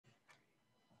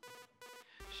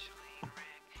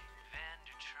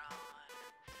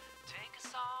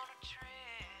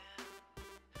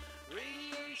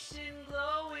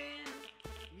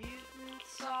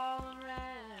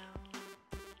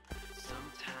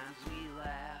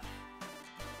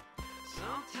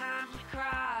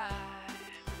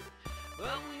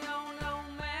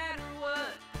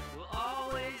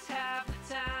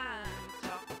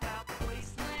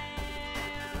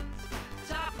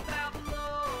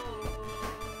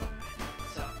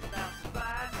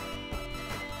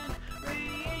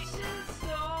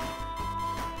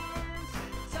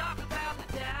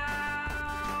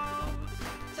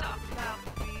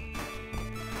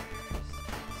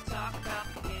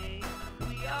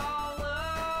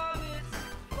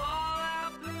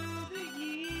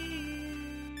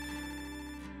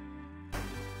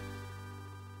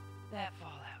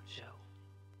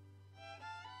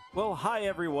Well, hi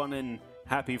everyone, and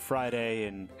happy Friday,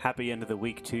 and happy end of the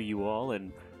week to you all,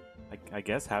 and I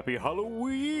guess happy Halloween!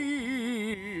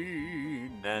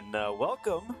 And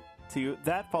welcome to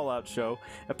That Fallout Show,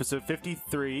 episode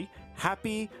 53,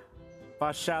 Happy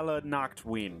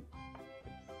Fashallonachtween.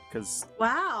 Because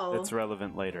wow, it's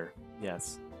relevant later.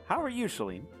 Yes. How are you,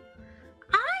 Shaline?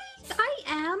 I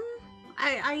am.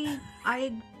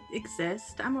 I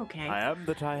exist. I'm okay. I am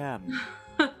that I am.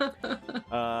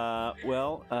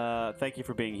 Thank you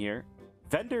for being here.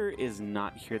 Vendor is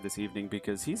not here this evening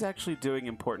because he's actually doing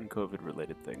important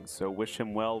COVID-related things. So wish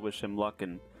him well, wish him luck,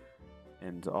 and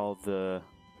all the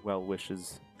well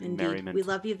wishes and Indeed. merriment. We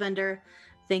love you, Vendor.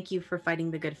 Thank you for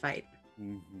fighting the good fight.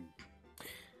 Mm-hmm.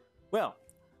 Well,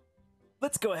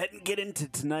 let's go ahead and get into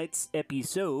tonight's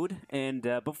episode. And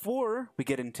before we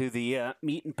get into the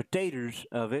meat and potatoes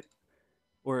of it,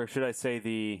 or should I say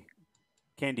the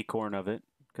candy corn of it,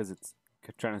 because it's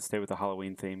trying to stay with the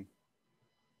Halloween theme.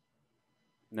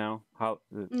 No?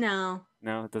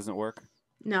 No, it doesn't work?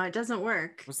 no, it doesn't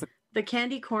work. What's the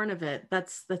candy corn of it?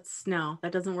 That's no,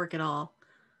 that doesn't work at all.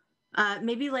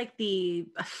 Maybe like the,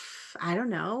 I don't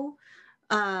know.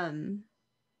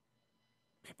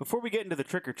 Before we get into the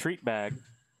trick-or-treat bag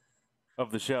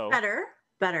of the show.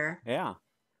 Better. Yeah.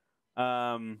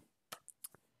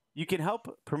 You can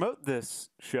help promote this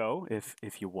show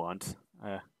if you want.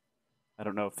 I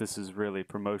don't know if this is really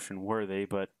promotion worthy,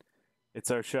 but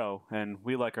it's our show, and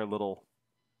we like our little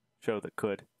show that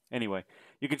could. Anyway,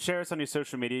 you can share us on your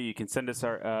social media. You can send us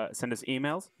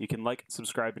emails. You can like,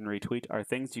 subscribe, and retweet our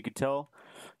things. You can tell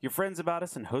your friends about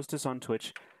us and host us on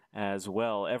Twitch as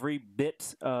well. Every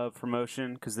bit of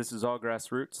promotion, because this is all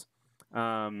grassroots,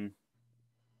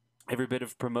 every bit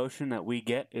of promotion that we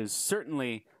get is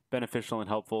certainly beneficial and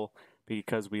helpful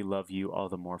because we love you all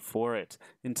the more for it.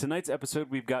 In tonight's episode,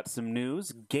 we've got some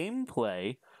news,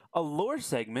 gameplay, a lore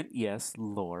segment, yes,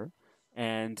 lore,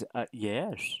 and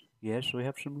yes, we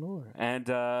have some lore, and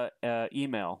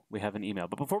email. We have an email.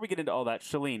 But before we get into all that,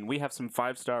 Shaline, we have some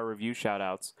 5-star review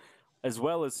shout-outs, as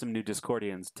well as some new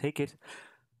Discordians. Take it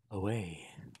away.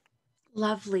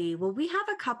 Lovely. Well, we have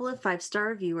a couple of 5-star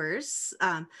reviewers.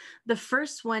 The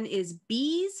first one is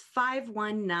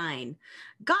Bees519.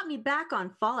 Got me back on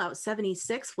Fallout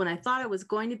 76 when I thought I was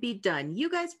going to be done. You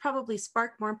guys probably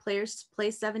sparked more players to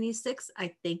play 76.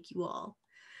 I thank you all.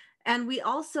 And we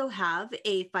also have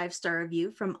a 5-star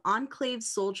review from Enclave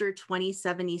Soldier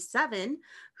 2077,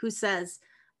 who says,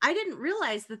 I didn't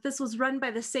realize that this was run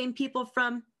by the same people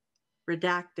from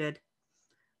Redacted.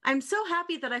 I'm so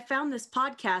happy that I found this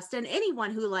podcast, and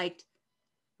anyone who liked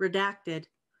Redacted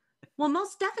will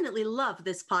most definitely love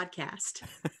this podcast.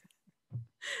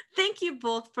 Thank you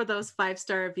both for those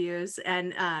 5-star reviews.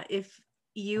 And if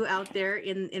you out there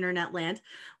in internet land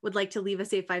would like to leave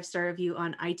us a 5-star review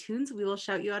on iTunes, we will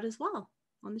shout you out as well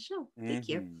on the show. Thank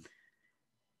you.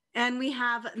 And we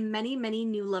have many, many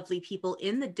new lovely people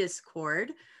in the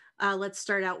Discord. Let's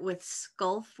start out with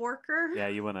Skullforker. Yeah,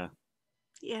 you want to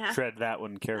tread that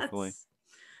one carefully.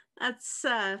 That's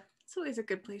always a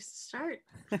good place to start.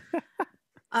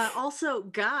 Also,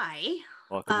 Guy.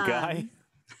 Welcome, Guy.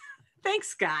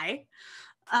 Thanks, Guy.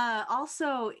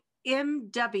 Also,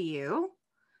 MW.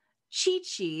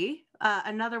 Chi-Chi.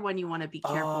 Another one you want to be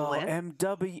careful with.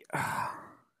 MW.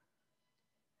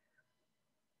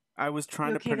 I was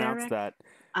trying to pronounce that.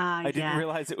 I didn't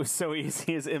realize it was so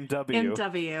easy as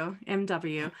MW.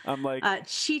 MW. I'm like...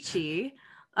 Chi-Chi.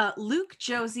 Luke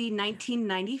Josie,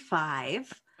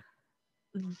 1995.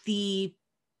 The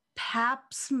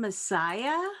Paps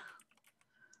Messiah.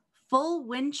 Full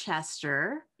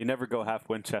Winchester. You never go half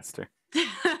Winchester.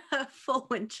 Full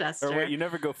Winchester. Or wait, you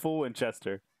never go full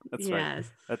Winchester. That's right.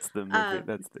 That's the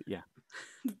movie. Yeah.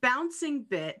 Bouncing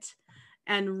Bit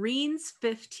and Reens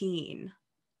 15.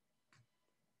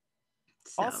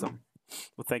 So. Awesome.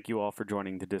 Well, thank you all for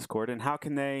joining the Discord. And how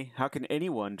can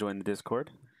anyone join the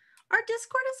Discord? Our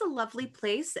Discord is a lovely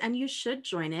place, and you should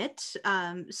join it.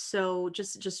 So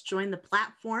just join the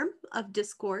platform of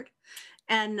Discord,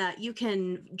 and you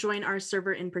can join our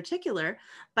server in particular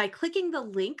by clicking the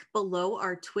link below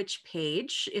our Twitch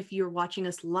page. If you're watching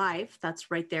us live, that's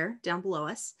right there down below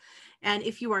us. And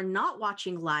if you are not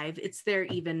watching live, it's there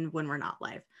even when we're not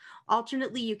live.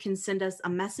 Alternately, you can send us a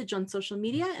message on social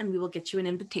media, and we will get you an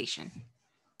invitation.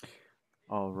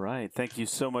 All right. Thank you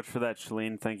so much for that,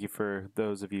 Shaline. Thank you for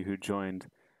those of you who joined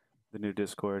the new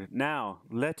Discord. Now,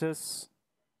 let us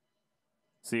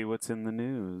see what's in the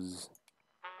news.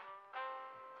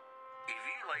 If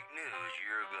you like news,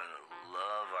 you're going to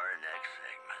love our next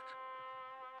segment.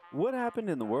 What happened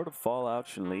in the world of Fallout,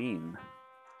 Shaline?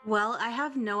 Well, I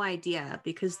have no idea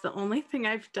because the only thing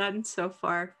I've done so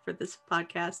far for this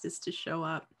podcast is to show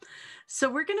up.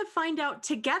 So we're going to find out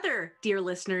together, dear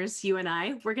listeners, you and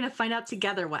I. We're going to find out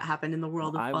together what happened in the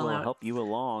world of I will Fallout. help you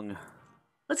along.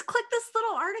 Let's click this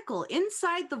little article.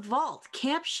 Inside the Vault,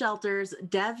 Camp Shelters,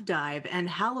 Dev Dive, and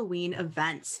Halloween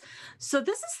Events. So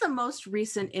this is the most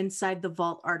recent Inside the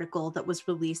Vault article that was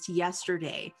released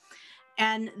yesterday.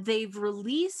 And they've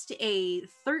released a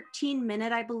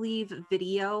 13-minute, I believe,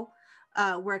 video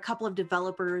where a couple of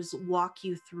developers walk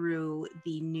you through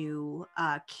the new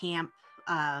camp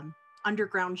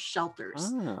underground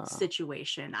shelters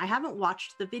situation. I haven't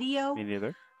watched the video. Me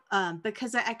neither.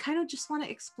 Because I kind of just want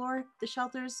to explore the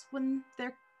shelters when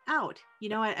they're out. You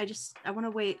know, I want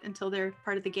to wait until they're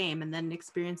part of the game and then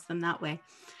experience them that way.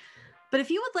 But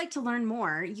if you would like to learn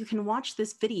more, you can watch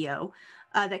this video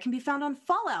that can be found on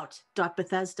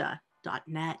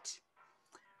fallout.bethesda.net.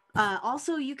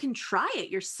 Also, you can try it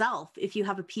yourself. If you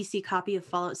have a PC copy of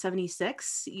Fallout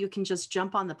 76, you can just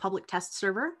jump on the public test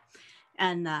server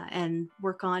and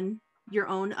work on your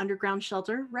own underground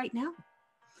shelter right now.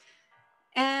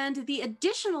 And the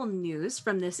additional news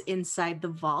from this Inside the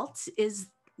Vault is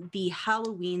the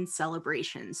Halloween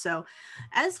celebration. So,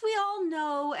 as we all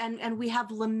know, and we have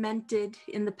lamented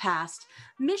in the past,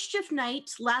 Mischief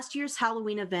Night, last year's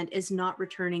Halloween event, is not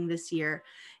returning this year.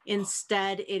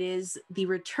 Instead, it is the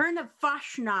return of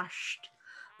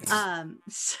Fashallonachtween.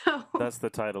 So that's the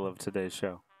title of today's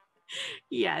show.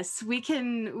 Yes, we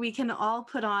can all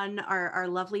put on our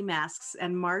lovely masks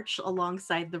and march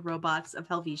alongside the robots of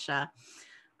Helvetia.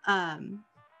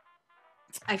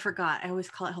 I forgot. I always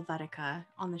call it Helvetica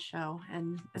on the show,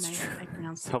 and I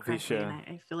pronounce it correctly, and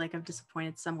I feel like I've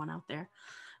disappointed someone out there.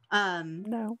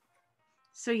 No.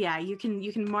 So yeah, you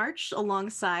can march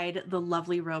alongside the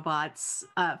lovely robots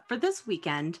for this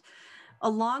weekend,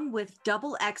 along with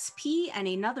double XP and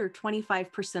another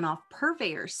 25% off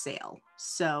Purveyor sale.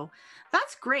 So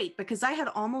that's great because I had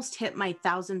almost hit my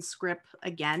 1,000 script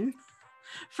again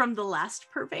from the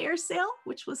last Purveyor sale,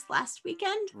 which was last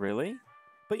weekend. Really?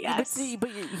 But yes.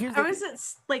 Here's I was at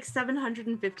like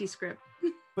 750 script.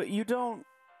 But you don't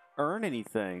earn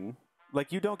anything.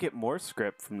 Like, you don't get more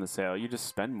script from the sale. You just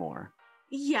spend more.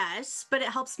 Yes, but it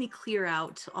helps me clear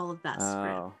out all of that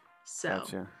script. So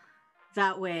gotcha.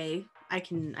 That way I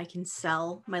can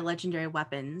sell my legendary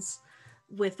weapons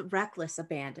with reckless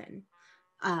abandon.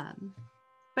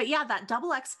 But yeah, that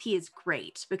double XP is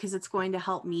great because it's going to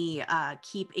help me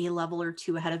keep a level or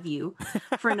two ahead of you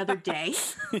for another day.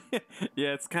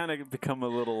 Yeah, it's kind of become a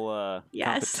little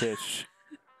competition.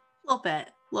 A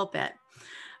little bit.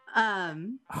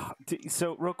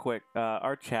 So real quick,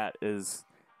 our chat is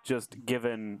just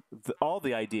given all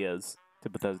the ideas to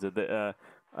Bethesda.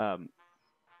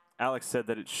 Alex said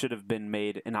that it should have been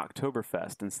in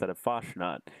Oktoberfest instead of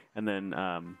Fasnacht, and then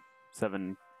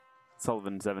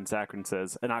Sullivan Seven Saccharin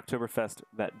says an Oktoberfest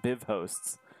that Biv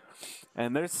hosts,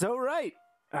 and they're so right.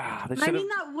 I mean,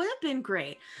 that would have been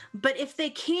great, but if they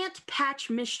can't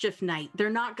patch Mischief Night, they're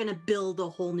not going to build a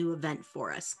whole new event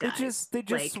for us, guys. They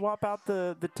just swap out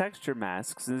the texture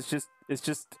masks. It's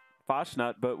just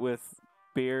Fasnacht, but with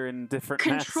beer and different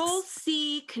Control masks.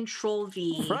 C, Control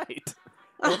V. Right.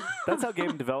 Well, that's how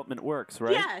game development works,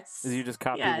 right? Yes. Is you just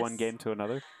copy one game to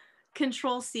another.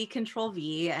 Control C, Control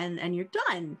V, and you're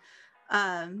done.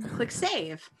 Click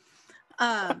save.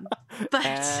 But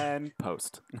and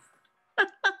post.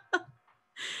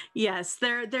 Yes,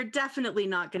 they're definitely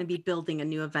not going to be building a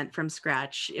new event from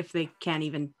scratch if they can't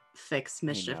even fix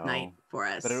Mischief Night for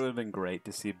us. But it would have been great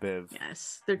to see Biv.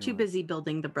 Yes, they're too busy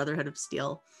building the Brotherhood of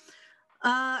Steel.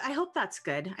 I hope that's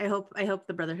good. I hope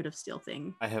the Brotherhood of Steel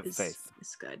thing. I have faith.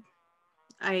 Is good.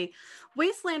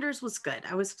 Wastelanders was good.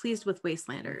 I was pleased with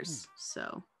Wastelanders.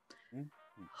 So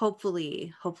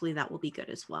hopefully that will be good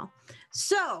as well.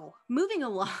 So moving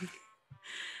along.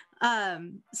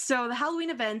 So the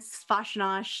Halloween events,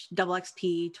 Fashallonacht, double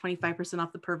XP, 25%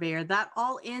 off the Purveyor, that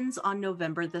all ends on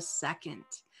November the 2nd.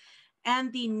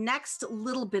 And the next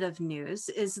little bit of news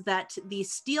is that the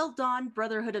Steel Dawn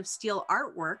Brotherhood of Steel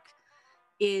artwork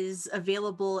is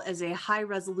available as a high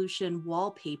resolution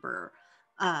wallpaper.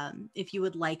 If you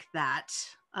would like that,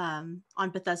 on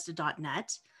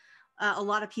Bethesda.net. A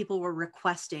lot of people were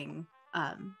requesting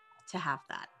to have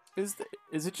that.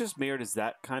 Is it just me, or does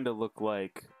that kind of look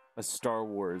like a Star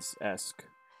Wars-esque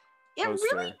It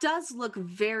poster? really does look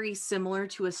very similar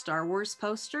to a Star Wars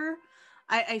poster.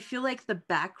 I feel like the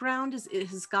background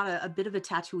has got a bit of a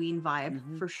Tatooine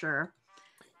vibe for sure.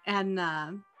 And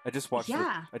I just watched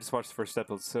the first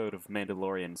episode of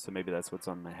Mandalorian, so maybe that's what's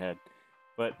on my head.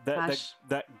 But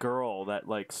that girl, that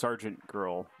like sergeant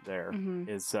girl there,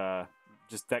 is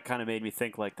just that kind of made me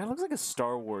think like that looks like a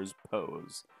Star Wars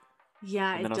pose.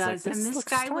 Yeah, And then it I was like, does. And this this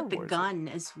looks guy Star with the Wars. gun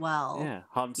as well. Yeah,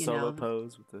 Han you Solo know,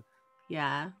 pose with the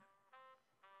Yeah.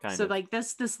 kind So of. like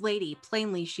this lady,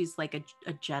 plainly she's like a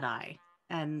Jedi.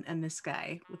 And this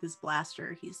guy with his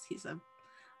blaster, he's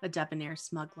a debonair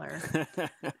smuggler.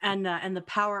 And the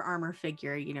power armor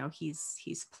figure,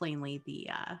 he's plainly the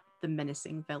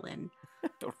menacing villain.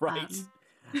 Right.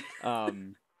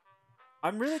 I'm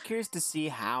really curious to see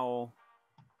how,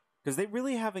 because they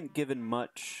really haven't given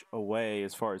much away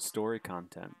as far as story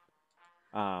content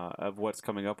of what's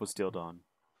coming up with Steel Dawn,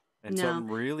 and so No.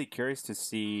 I'm really curious to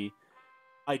see.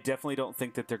 I definitely don't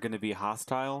think that they're going to be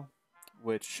hostile,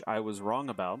 which I was wrong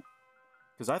about,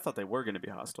 because I thought they were going to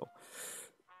be hostile,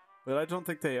 but I don't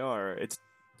think they are. It's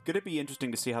going to be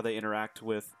interesting to see how they interact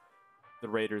with the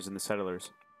Raiders and the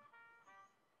Settlers.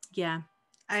 Yeah.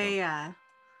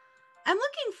 I'm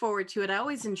looking forward to it. I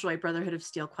always enjoy Brotherhood of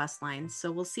Steel quest lines,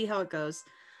 so we'll see how it goes.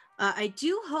 I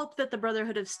do hope that the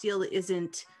Brotherhood of Steel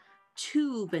isn't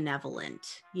too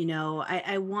benevolent.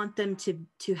 I want them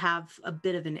to have a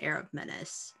bit of an air of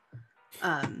menace.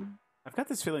 I've got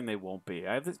this feeling they won't be.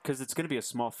 Because it's going to be a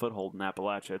small foothold in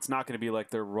Appalachia. It's not going to be like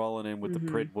they're rolling in with the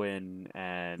Pridwin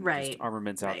and just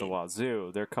armaments out the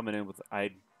wazoo. They're coming in with,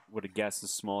 I would have guessed, a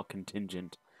small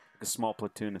contingent, a small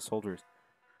platoon of soldiers.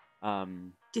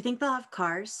 Do you think they'll have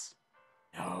cars?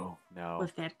 No. What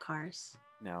if they had cars?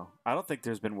 No. I don't think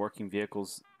there's been working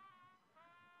vehicles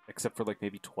except for like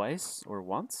maybe twice or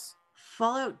once.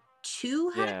 Fallout 2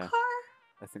 had a car?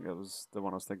 I think that was the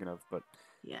one I was thinking of, but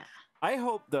yeah. I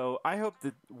hope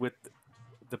that with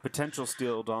the potential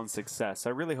Steel Dawn success, I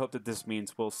really hope that this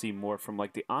means we'll see more from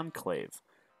like the Enclave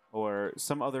or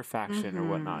some other faction or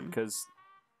whatnot, because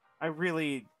I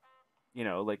really,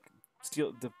 like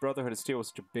the Brotherhood of Steel was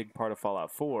such a big part of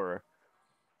Fallout 4.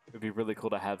 It'd be really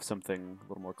cool to have something a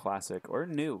little more classic or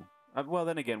new. Well,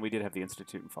 then again, we did have the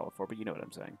Institute in Fallout 4, but you know what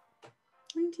I'm saying.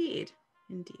 Indeed.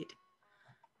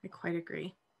 I quite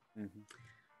agree. Mm-hmm.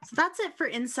 So that's it for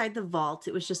Inside the Vault.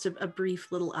 It was just a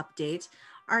brief little update.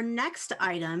 Our next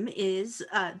item is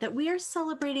that we are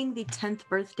celebrating the 10th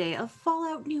birthday of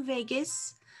Fallout New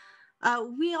Vegas.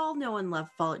 We all know and love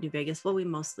Fallout New Vegas. Well, we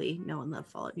mostly know and love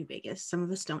Fallout New Vegas. Some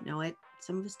of us don't know it.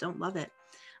 Some of us don't love it.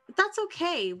 But that's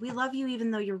okay. We love you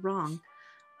even though you're wrong.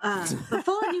 But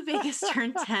Fallout New Vegas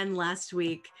turned 10 last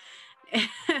week.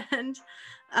 And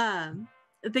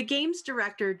the game's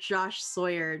director, Josh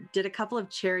Sawyer, did a couple of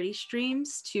charity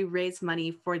streams to raise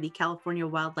money for the California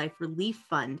Wildlife Relief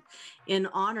Fund in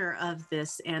honor of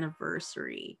this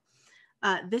anniversary.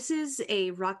 This is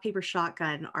a Rock, Paper,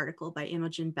 Shotgun article by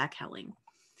Imogen Beckhelling.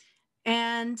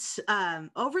 And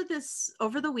over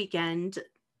the weekend,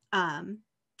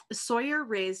 Sawyer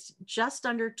raised just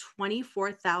under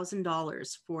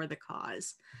 $24,000 for the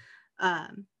cause.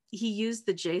 He used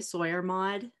the J Sawyer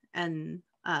mod, and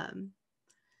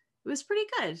it was pretty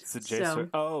good. It's the Sawyer.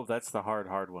 Oh, that's the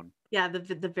hard one. Yeah,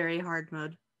 the very hard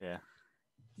mode.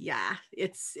 Yeah,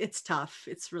 it's tough.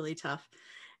 It's really tough.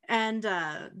 And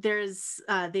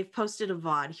they've posted a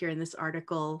VOD here in this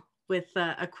article with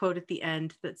a quote at the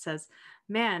end that says,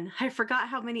 "Man, I forgot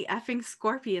how many effing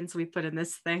scorpions we put in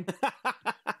this thing."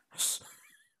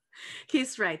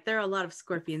 He's right. There are a lot of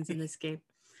scorpions in this game.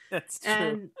 That's true.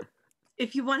 And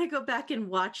if you want to go back and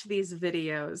watch these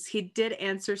videos, he did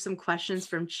answer some questions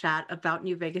from chat about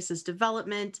New Vegas's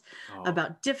development,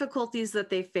 about difficulties that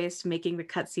they faced making the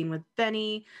cutscene with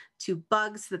Benny, to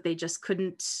bugs that they just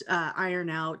couldn't iron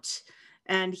out.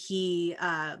 And he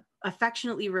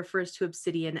affectionately refers to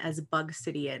Obsidian as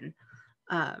Bugsidian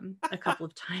a couple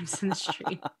of times in the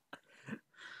stream.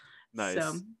 Nice.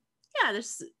 So, yeah,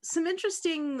 there's some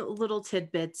interesting little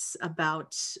tidbits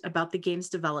about the game's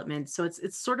development. So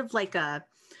it's sort of like a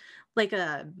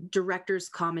director's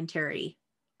commentary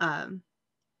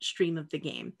stream of the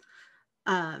game.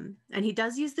 And he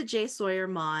does use the J Sawyer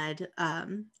mod,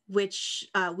 which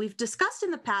we've discussed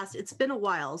in the past. It's been a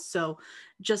while, so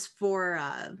just for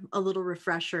a little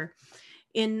refresher,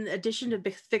 in addition to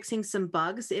fixing some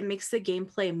bugs, it makes the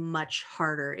gameplay much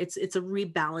harder. It's a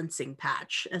rebalancing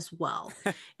patch as well.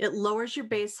 It lowers your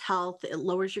base health. It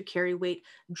lowers your carry weight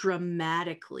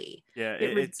dramatically. Yeah,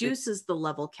 it reduces the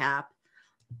level cap.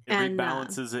 It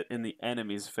rebalances it in the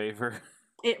enemy's favor.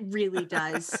 It really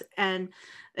does. And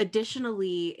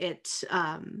additionally, it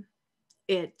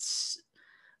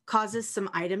causes some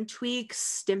item tweaks.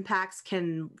 Stim packs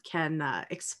can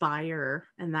expire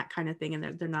and that kind of thing,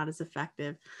 and they're not as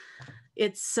effective.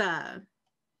 It's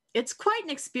quite an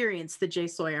experience, the J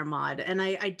Sawyer mod, and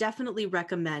I definitely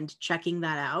recommend checking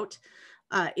that out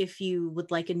if you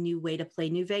would like a new way to play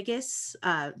New Vegas.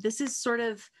 This is sort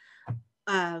of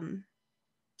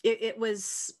it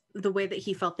was the way that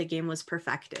he felt the game was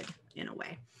perfected in a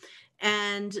way.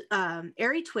 And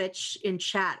Airy Twitch in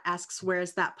chat asks, where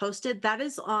is that posted? That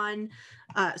is on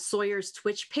Sawyer's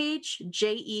Twitch page.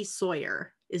 J.E.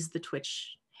 Sawyer is the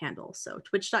Twitch handle. So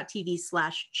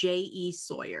twitch.tv/J.E.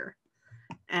 Sawyer.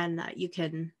 And you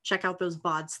can check out those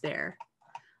VODs there.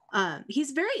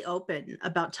 He's very open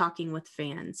about talking with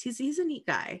fans. He's a neat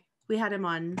guy. We had him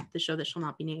on the show that shall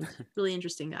not be named. Really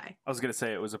interesting guy. I was going to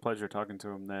say it was a pleasure talking to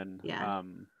him then. Yeah.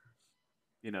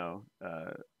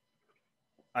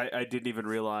 I didn't even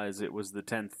realize it was the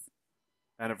 10th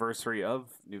anniversary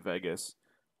of New Vegas.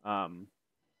 And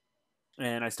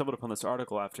I stumbled upon this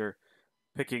article after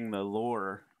picking the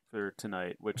lore for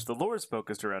tonight, which the lore is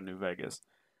focused around New Vegas.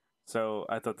 So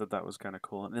I thought that was kind of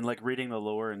cool. And like reading the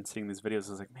lore and seeing these videos,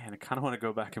 I was like, man, I kind of want to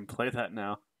go back and play that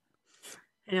now.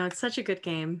 I know, it's such a good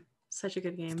game. Such a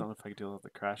good game. I don't know if I can deal with the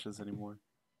crashes anymore.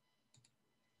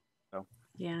 So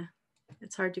yeah,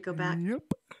 it's hard to go back.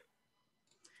 Yep.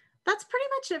 That's pretty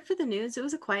much it for the news. It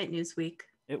was a quiet news week.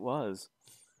 It was.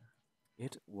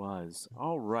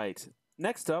 All right.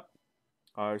 Next up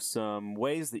are some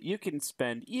ways that you can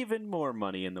spend even more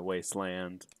money in the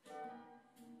wasteland.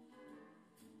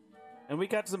 And we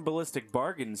got some ballistic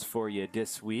bargains for you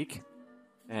this week.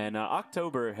 And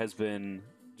October has been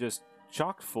just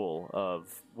chock full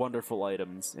of wonderful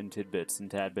items and tidbits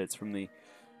and tadbits from the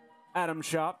Atom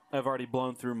Shop. I've already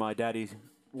blown through my Daddy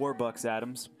Warbucks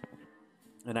Atoms,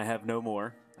 and I have no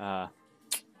more,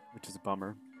 which is a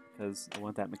bummer, because I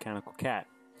want that mechanical cat.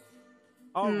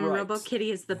 All right.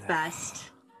 RoboKitty is the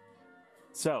best.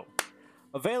 So,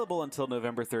 available until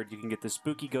November 3rd, you can get the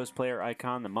Spooky Ghost Player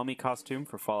icon, the Mummy costume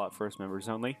for Fallout First members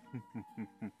only,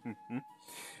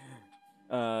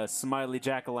 Smiley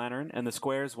Jack-o'-lantern, and the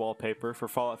Squares wallpaper for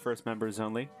Fallout First members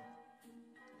only.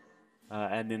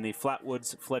 And then the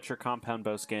Flatwoods Fletcher compound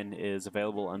bow skin is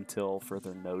available until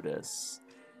further notice.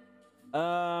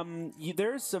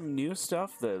 There's some new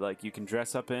stuff that you can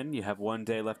dress up in. You have one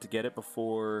day left to get it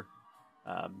before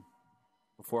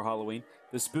Halloween.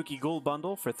 The Spooky Ghoul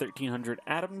bundle for 1,300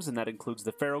 atoms, and that includes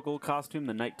the Feral Ghoul costume,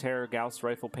 the Night Terror Gauss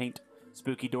rifle paint,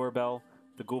 Spooky doorbell,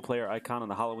 the Ghoul player icon,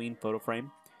 and the Halloween photo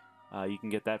frame. You can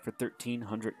get that for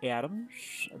 1,300 atoms.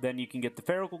 Then you can get the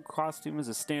Feral Ghoul costume as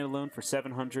a standalone for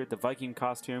 700. The Viking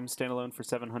costume standalone for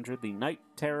 700. The Night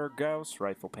Terror Gauss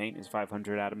rifle paint is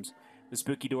 500 atoms. The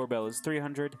Spooky doorbell is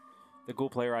 300. The Ghoul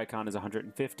player icon is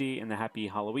 150, and the Happy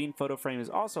Halloween photo frame is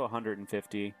also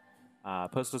 150.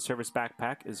 Postal Service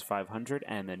backpack is 500,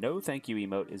 and the No Thank You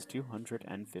emote is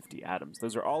 250 atoms.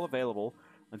 Those are all available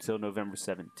until November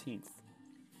 17th.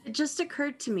 It just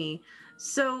occurred to me.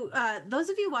 So those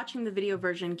of you watching the video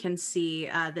version can see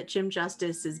that Jim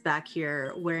Justice is back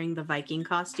here wearing the Viking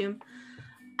costume.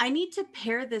 I need to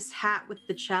pair this hat with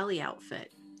the Chally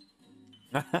outfit.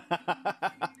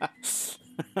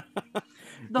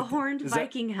 The horned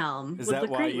Viking helm would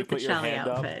look great with the Chally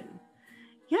outfit.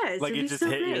 Yeah, like it just so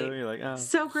hit great. you. You're like, oh.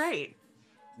 So great.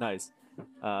 Nice.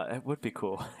 It would be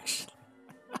cool, actually.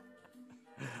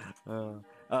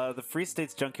 The Free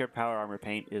States Junkyard Power Armor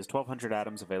paint is 1,200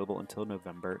 atoms, available until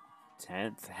November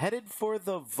 10th. Headed for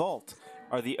the vault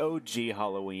are the OG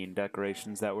Halloween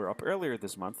decorations that were up earlier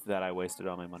this month that I wasted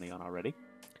all my money on already.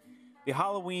 The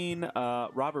Halloween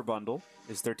Robber Bundle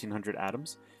is 1,300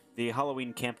 atoms. The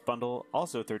Halloween Camp Bundle,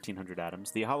 also 1,300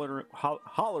 atoms. The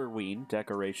Halloween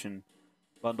Decoration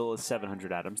Bundle is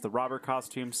 700 atoms. The Robber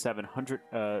Costume,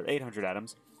 800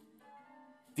 atoms.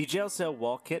 The Jail Cell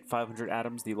Wall Kit, 500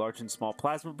 atoms. The Large and Small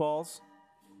Plasma Balls.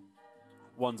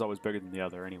 One's always bigger than the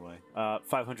other anyway.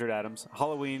 500 atoms.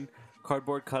 Halloween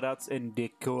Cardboard Cutouts and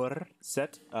Decor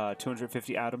Set,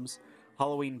 250 atoms.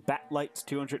 Halloween Bat Lights,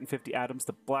 250 atoms.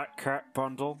 The Black Cat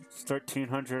Bundle,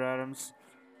 1,300 atoms.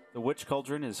 The Witch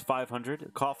Cauldron is 500. The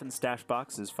Coffin Stash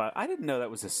Box is 5. I didn't know that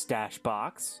was a stash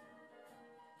box.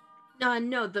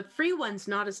 No, the free one's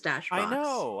not a stash box. I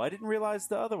know. I didn't realize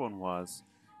the other one was.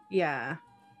 Yeah.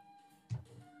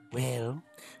 Well,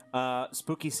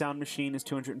 Spooky Sound Machine is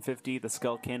 250. The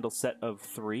Skull Candle set of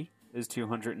 3 is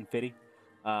 250.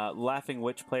 Laughing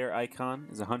Witch Player Icon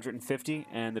is 150.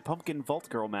 And the Pumpkin Vault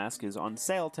Girl Mask is on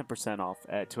sale, 10% off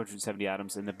at 270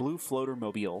 atoms. And the Blue Floater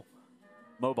Mobile,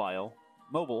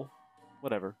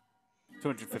 whatever,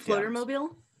 250 Floater atoms.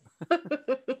 Mobile?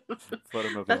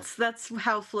 Floater Mobile. That's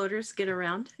how floaters get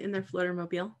around in their floater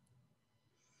mobile.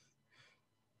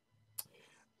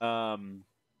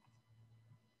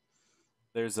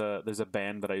 There's a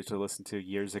band that I used to listen to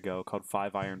years ago called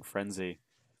Five Iron Frenzy,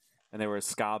 and they were a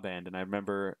ska band. And I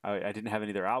remember I didn't have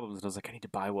any of their albums, and I was like, I need to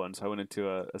buy one. So I went into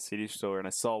a CD store, and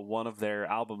I saw one of their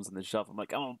albums on the shelf. I'm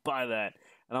like, I'm gonna buy that,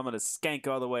 and I'm gonna skank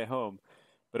all the way home.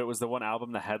 but it was the one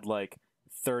album that had like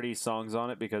 30 songs on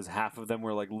it because half of them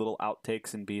were like little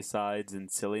outtakes and B-sides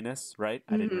and silliness, right?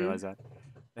 I didn't realize that.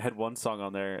 It had one song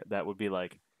on there that would be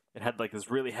like, it had like this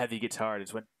really heavy guitar and it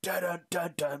just went dun dun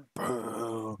dun dun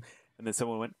boom, and then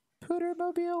someone went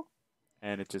Pootermobile,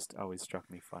 and it just always struck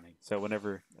me funny. So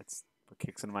whenever that's what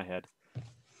kicks into my head,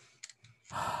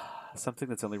 something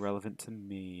that's only relevant to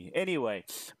me. Anyway,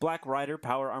 Black Rider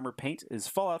Power Armor Paint is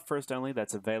Fallout First only.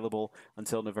 That's available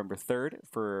until November 3rd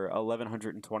for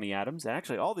 1,120 atoms. And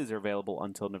actually, all these are available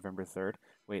until November 3rd.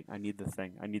 Wait, I need the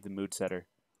thing. I need the mood setter.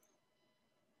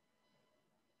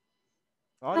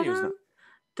 Audio's not.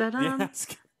 Da-dum, Yes.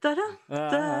 da-dum,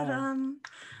 da-dum,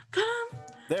 da-dum,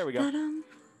 There we go. da-dum.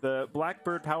 The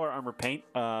Blackbird Power Armor Paint,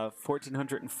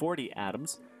 1,440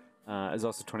 atoms, is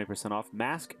also 20% off.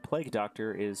 Mask Plague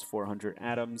Doctor is 400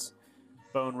 atoms.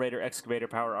 Bone Raider Excavator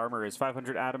Power Armor is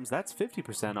 500 atoms. That's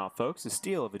 50% off, folks. A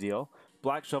steal of a deal.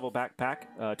 Black Shovel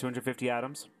Backpack, 250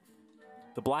 atoms.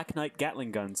 The Black Knight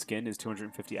Gatling Gun skin is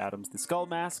 250 atoms. The Skull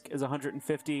Mask is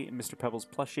 150. And Mr. Pebble's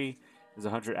plushie is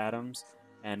 100 atoms.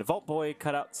 And the Vault Boy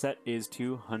cutout set is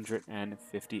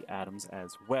 250 atoms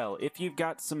as well. If you've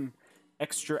got some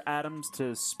extra atoms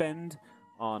to spend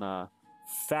on a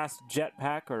fast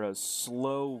jetpack or a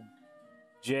slow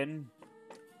gin,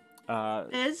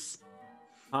 Fizz?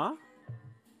 huh?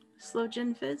 Slow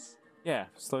gin fizz? Yeah,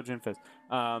 slow gin fizz.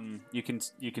 You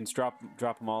can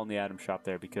drop them all in the atom shop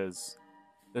there because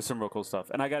there's some real cool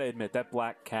stuff. And I gotta admit that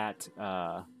Black Cat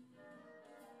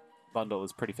bundle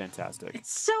is pretty fantastic.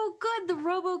 It's so good. The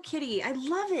Robo Kitty. I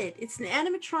love it. It's an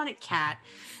animatronic cat.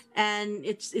 And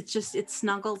it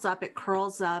snuggles up, it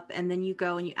curls up, and then you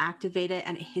go and you activate it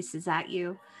and it hisses at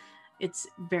you. It's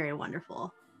very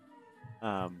wonderful.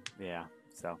 Yeah.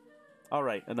 So, all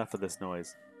right, enough of this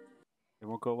noise. It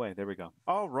won't go away. There we go.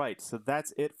 All right, so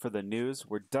that's it for the news.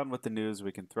 We're done with the news.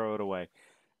 We can throw it away.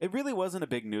 It really wasn't a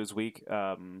big news week,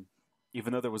 even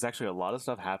though there was actually a lot of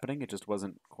stuff happening. It just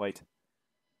wasn't quite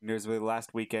newsworthy.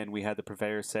 Last weekend, we had the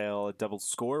Purveyor sale, a double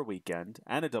score weekend,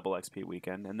 and a double XP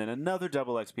weekend, and then another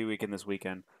double XP weekend this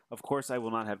weekend. Of course, I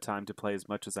will not have time to play as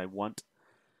much as I want.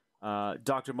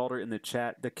 Dr. Mulder in the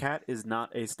chat, the cat is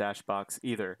not a stash box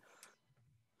either.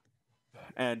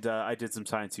 And I did some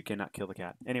science. You cannot kill the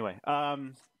cat. Anyway,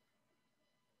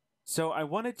 so I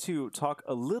wanted to talk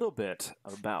a little bit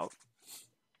about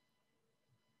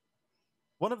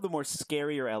one of the more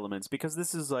scarier elements, because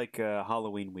this is like a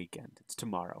Halloween weekend. It's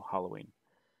tomorrow, Halloween.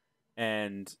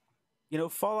 And, you know,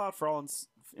 Fallout for all...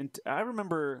 I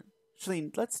remember...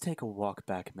 Shaline, let's take a walk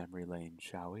back memory lane,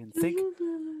 shall we? And think...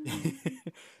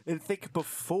 and think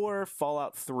before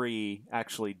Fallout 3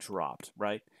 actually dropped,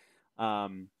 right? I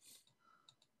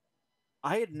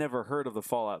had never heard of the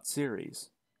Fallout series.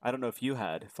 I don't know if you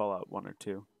had Fallout 1 or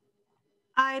 2.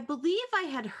 I believe I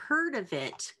had heard of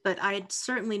it, but I had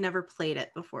certainly never played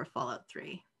it before Fallout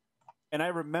 3. And I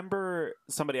remember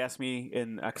somebody asked me,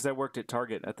 because I worked at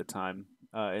Target at the time,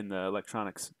 in the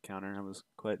electronics counter. I was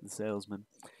quite the salesman.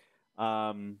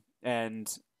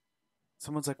 And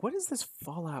someone's like, what is this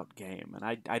Fallout game? And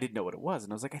I didn't know what it was.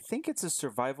 And I was like, I think it's a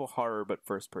survival horror, but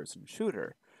first-person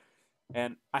shooter.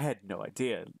 And I had no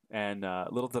idea. And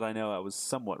little did I know I was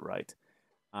somewhat right.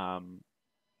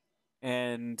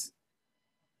 And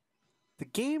the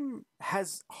game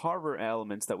has horror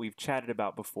elements that we've chatted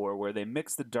about before, where they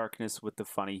mix the darkness with the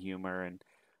funny humor. And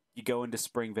you go into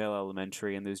Springvale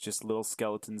Elementary, and there's just little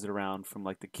skeletons around from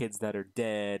like the kids that are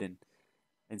dead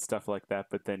and stuff like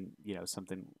that. But then, you know,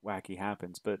 something wacky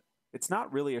happens. But it's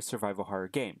not really a survival horror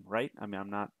game, right? I mean, I'm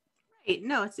not... Right.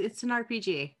 No, it's an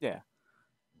RPG. Yeah.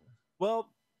 Well,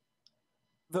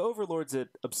 the overlords at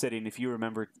Obsidian, if you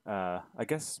remember, I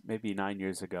guess maybe 9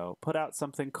 years ago, put out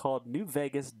something called New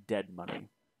Vegas Dead Money.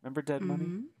 Remember Dead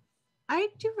Money? I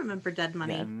do remember Dead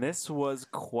Money. Yeah, and this was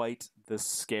quite the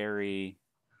scary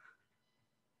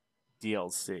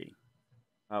DLC.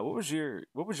 What was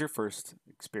your first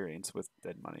experience with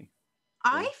Dead Money?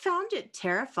 I found it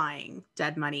terrifying,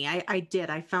 Dead Money. I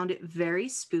did. I found it very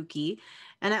spooky,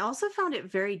 and I also found it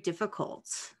very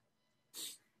difficult.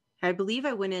 I believe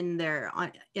I went in there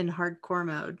in hardcore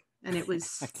mode, and it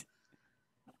was,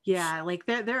 yeah, like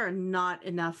there are not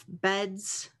enough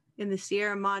beds in the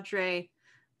Sierra Madre.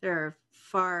 There are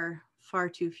far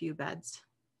too few beds.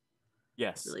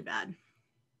 Yes. It's really bad.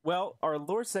 Well, our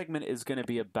lore segment is going to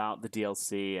be about the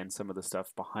DLC and some of the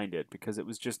stuff behind it, because it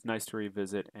was just nice to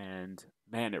revisit, and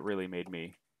man, it really made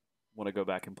me want to go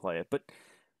back and play it. But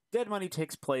Dead Money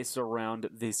takes place around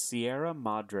the Sierra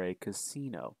Madre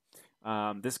Casino.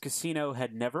 This casino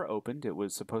had never opened. It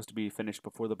was supposed to be finished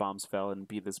before the bombs fell and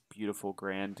be this beautiful,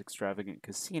 grand, extravagant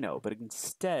casino. But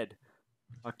instead,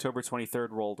 October 23rd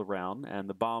rolled around, and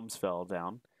the bombs fell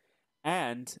down,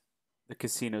 and the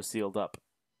casino sealed up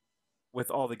with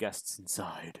all the guests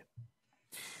inside.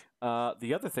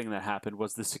 The other thing that happened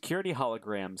was the security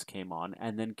holograms came on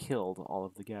and then killed all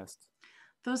of the guests.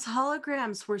 Those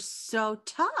holograms were so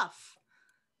tough.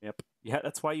 Yep. Yeah,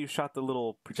 that's why you shot the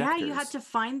little projectors. Yeah, you had to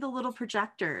find the little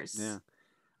projectors. Yeah.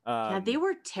 Yeah, they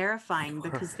were terrifying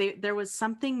because there was They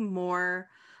something more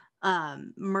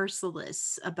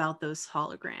merciless about those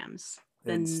holograms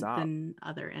didn't stop. than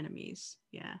other enemies.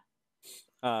 Yeah.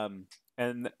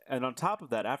 And on top of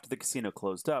that, after the casino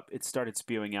closed up, it started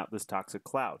spewing out this toxic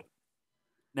cloud.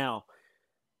 Now,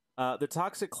 the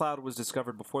toxic cloud was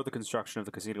discovered before the construction of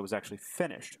the casino was actually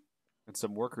finished, and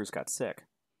some workers got sick.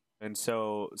 And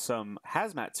so some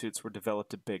hazmat suits were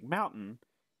developed at Big Mountain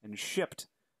and shipped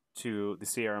to the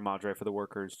Sierra Madre for the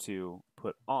workers to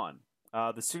put on.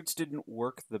 The suits didn't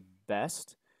work the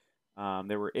best.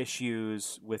 There were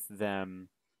issues with them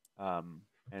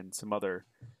and some other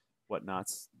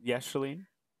whatnots. Yes, Shaline?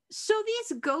 So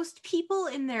these ghost people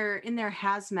in their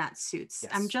hazmat suits.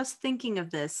 Yes. I'm just thinking of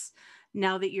this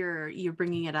now that you're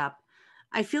bringing it up.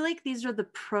 I feel like these are the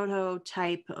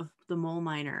prototype of the mole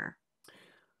miner.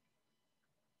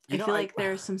 I feel like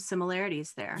there are some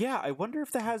similarities there. Yeah, I wonder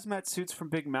if the hazmat suits from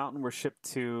Big Mountain were shipped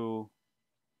to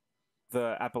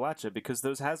the Appalachia, because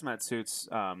those hazmat suits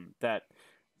that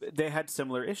they had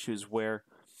similar issues where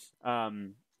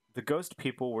the ghost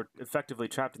people were effectively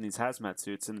trapped in these hazmat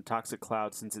suits, and the toxic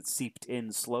cloud, since it seeped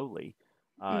in slowly,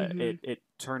 it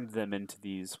turned them into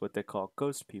these what they call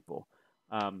ghost people.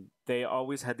 They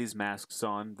always had these masks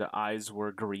on. The eyes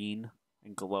were green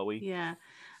and glowy. Yeah.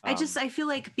 I feel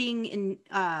like being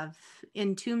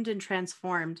entombed and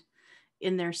transformed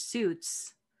in their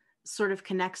suits sort of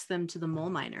connects them to the mole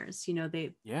miners. You know,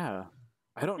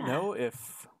 I don't know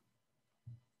if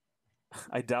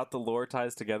I doubt the lore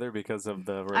ties together because of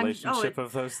the relationship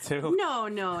of those two.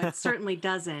 No, it certainly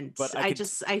doesn't. But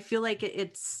I feel like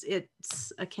it's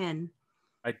akin.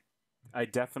 I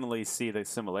definitely see the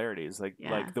similarities, like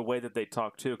the way that they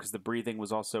talk too, because the breathing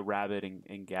was also rapid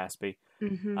and gaspy.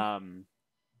 Mm-hmm.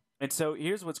 And so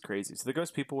here's what's crazy. So the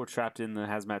ghost people were trapped in the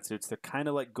hazmat suits. They're kind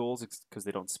of like ghouls because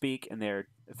they don't speak, and they're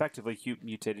effectively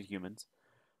mutated humans.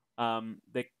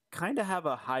 They kind of have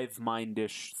a hive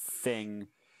mind-ish thing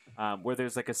where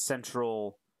there's like a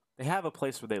central... They have a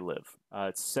place where they live.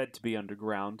 It's said to be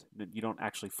underground. You don't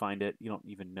actually find it. You don't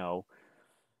even know.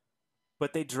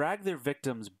 But they drag their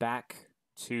victims back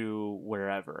to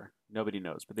wherever. Nobody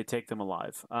knows, but they take them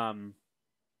alive.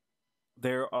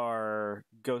 There are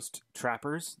ghost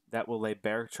trappers that will lay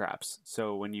bear traps.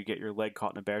 So when you get your leg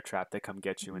caught in a bear trap, they come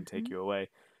get you and take you away.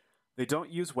 They don't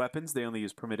use weapons. They only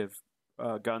use primitive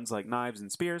guns like knives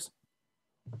and spears.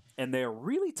 And they're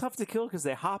really tough to kill because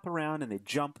they hop around and they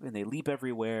jump and they leap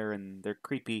everywhere and they're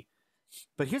creepy.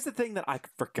 But here's the thing that I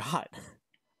forgot.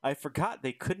 I forgot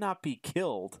they could not be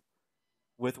killed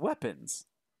with weapons.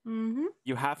 Mm-hmm.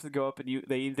 You have to go up and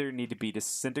they either need to be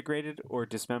disintegrated or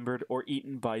dismembered or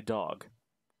eaten by dog.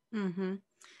 Mm-hmm.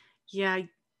 Yeah,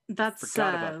 that's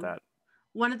forgot about that.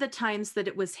 One of the times that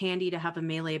it was handy to have a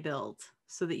melee build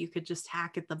so that you could just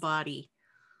hack at the body.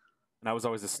 And I was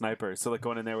always a sniper, so like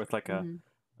going in there with like a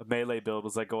melee build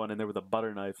was like going in there with a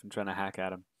butter knife and trying to hack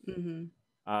at him.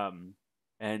 Mm-hmm.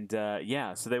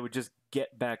 So they would just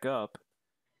get back up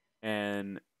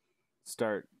and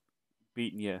start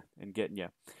beating you and getting you.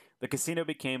 The casino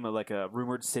became like a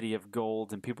rumored city of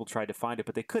gold, and people tried to find it,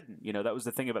 but they couldn't. You know, that was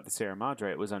the thing about the Sierra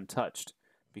Madre. It was untouched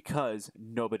because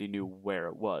nobody knew where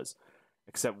it was,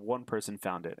 except one person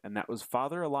found it, and that was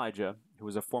Father Elijah, who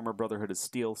was a former Brotherhood of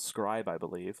Steel scribe, I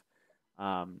believe.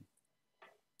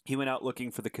 He went out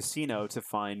looking for the casino to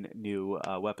find new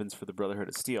weapons for the Brotherhood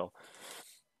of Steel.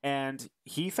 And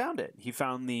he found it. He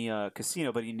found the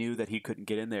casino, but he knew that he couldn't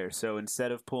get in there. So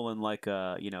instead of pulling like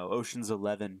a Ocean's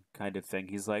 11 kind of thing,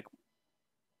 he's like,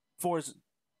 four is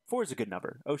a good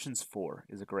number. Ocean's 4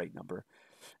 is a great number.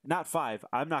 Not 5.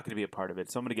 I'm not going to be a part of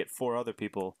it. So I'm going to get 4 other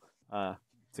people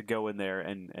to go in there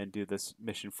and do this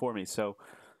mission for me. So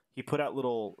he put out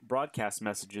little broadcast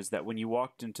messages that when you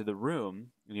walked into the room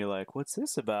and you're like, what's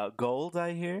this about? Gold,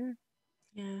 I hear?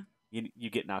 Yeah. You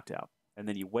get knocked out. And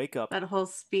then you wake up. That whole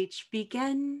speech,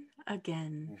 begin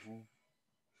again. Mm-hmm.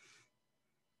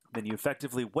 Then you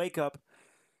effectively wake up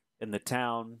in the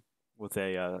town with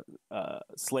a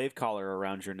slave collar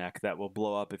around your neck that will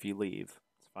blow up if you leave.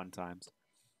 It's fun times.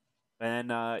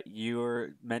 And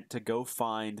you're meant to go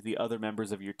find the other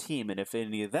members of your team, and if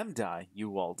any of them die,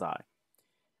 you all die.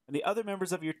 And the other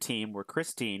members of your team were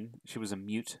Christine. She was a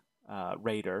mute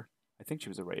raider. I think she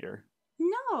was a raider.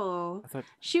 No, I thought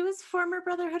she was former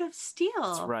Brotherhood of Steel.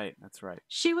 that's right. That's right.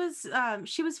 She was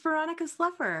Veronica's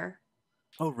lover.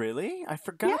 Oh, really? I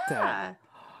forgot that.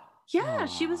 Yeah. Yeah,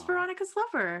 she was Oh, Veronica's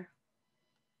lover.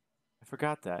 I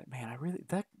forgot that. Man, I really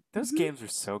that those Mhm. games are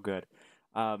so good.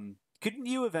 Couldn't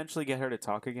you eventually get her to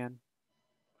talk again?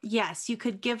 Yes, you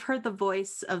could give her the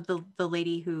voice of the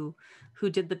lady who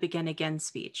did the begin again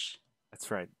speech. That's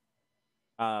right.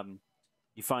 Um,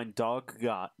 you find dog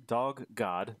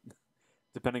god,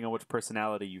 depending on which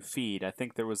personality you feed. I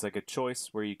think there was like a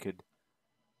choice where you could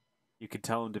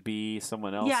tell him to be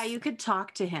someone Yeah, else. you could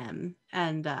talk to him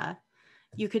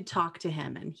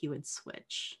and he would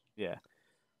switch. Yeah.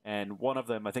 And one of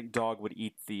them, I think dog would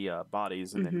eat the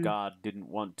bodies, and then Hmm. God didn't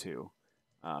want to.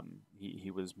 He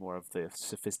was more of the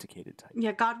sophisticated type.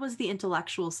 Yeah, God was the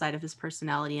intellectual side of his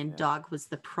personality, and Yeah. Dog was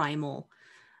the primal,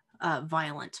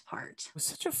 violent part. It was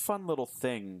such a fun little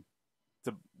thing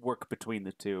to work between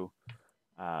the two.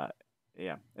 Uh,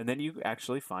 yeah, and then you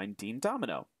actually find Dean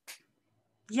Domino.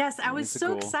 Yes, I Dean was is a so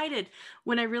ghoul. excited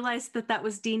when I realized that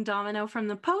was Dean Domino from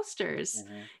the posters,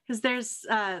 Mm-hmm. because there's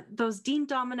those Dean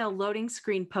Domino loading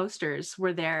screen posters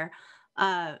were there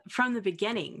from the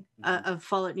beginning Mm-hmm. of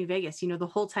Fallout New Vegas. You know, the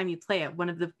whole time you play it, one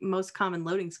of the most common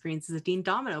loading screens is a Dean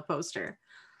Domino poster.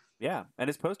 Yeah, and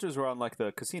his posters were on like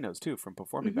the casinos too from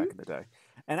performing Hmm. back in the day.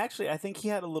 And actually, I think he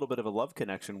had a little bit of a love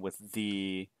connection with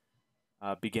the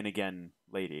Begin Again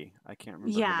lady. I can't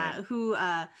remember her Yeah, name. who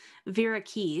Vera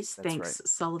Keys That's right. thanks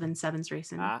Sullivan Sevens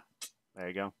Racing. Ah, there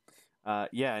you go.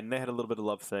 Yeah, and they had a little bit of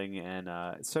love thing,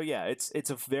 and so yeah, it's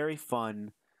a very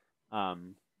fun,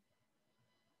 um,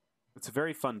 it's a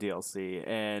very fun DLC,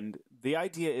 and the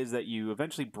idea is that you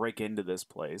eventually break into this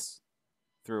place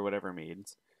through whatever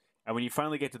means, and when you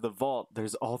finally get to the vault,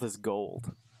 there's all this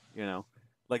gold, you know,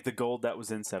 like the gold that was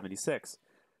in '76,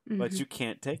 but Hmm. you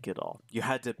can't take it all. You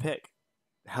had to pick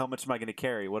how much am I going to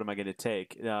carry? What am I going to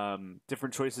take?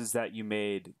 Different choices that you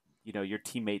made, you know, your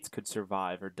teammates could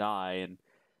survive or die, and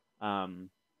um,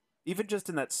 even just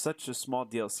in that such a small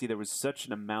DLC, there was such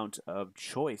an amount of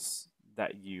choice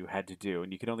that you had to do,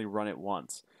 and you could only run it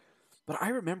once. But I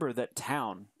remember that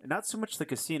town, and not so much the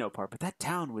casino part, but that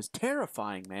town was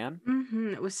terrifying, man.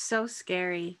 It was so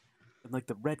scary. And like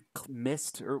the red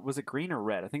mist, or was it green or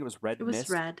red? I think it was red It was mist.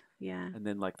 red. Yeah. And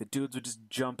then like the dudes would just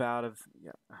jump out of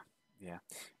yeah.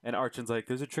 And Archin's like,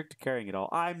 "There's a trick to carrying it all."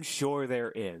 I'm sure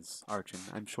there is, Archin.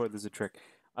 I'm sure there's a trick.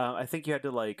 I think you had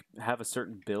to like have a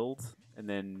certain build, and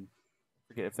then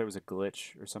forget if there was a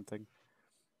glitch or something.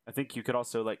 I think you could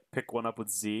also like pick one up with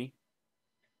Z.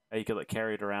 You could like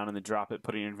carry it around and then drop it,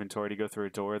 put it in your inventory to go through a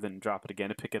door, then drop it again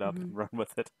to pick it up Hmm. and run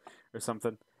with it, or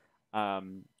something.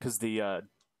 Because the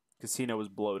casino was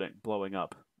blowing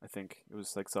up. I think it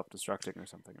was like self-destructing or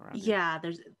something around you. Yeah,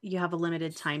 you have a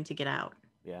limited time to get out.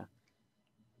 Yeah.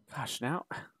 Gosh, now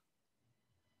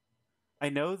I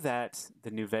know that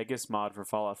the New Vegas mod for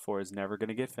Fallout 4 is never going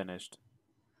to get finished,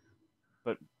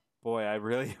 but boy, I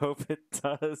really hope it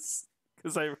does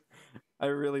because I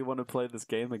really want to play this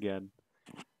game again.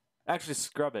 Actually,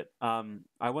 scrub it.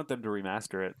 I want them to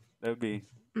remaster it. That would be.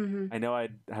 Hmm. I know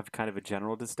I'd have kind of a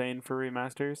general disdain for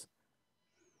remasters,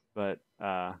 but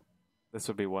this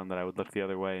would be one that I would look the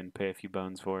other way and pay a few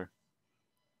bones for,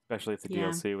 especially if the Yeah.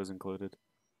 DLC was included.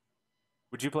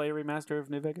 Would you play a remaster of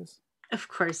New Vegas? Of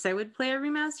course, I would play a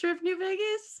remaster of New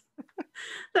Vegas.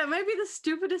 That might be the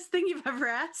stupidest thing you've ever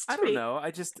asked I don't me. know.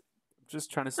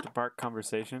 Just trying to spark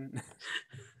conversation.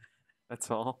 That's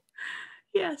all.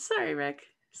 Yeah, sorry, Rick.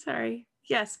 Sorry.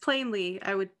 Yes, plainly,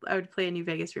 I would play a New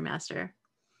Vegas remaster.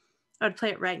 I would play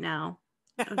it right now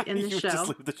in the You would show. just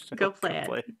leave the show. Go play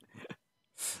it.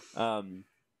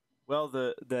 Well,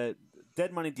 the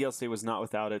Dead Money DLC was not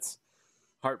without its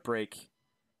heartbreak.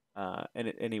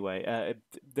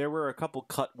 There were a couple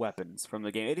cut weapons from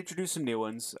the game. It introduced some new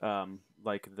ones,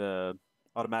 like the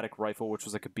automatic rifle, which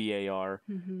was like a BAR.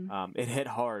 Hmm. It hit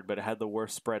hard, but it had the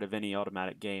worst spread of any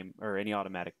automatic game or any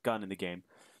automatic gun in the game.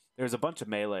 There's a bunch of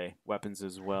melee weapons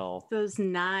as well. Those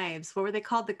knives. What were they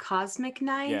called? The cosmic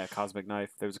knife? Yeah, cosmic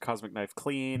knife. There was a cosmic knife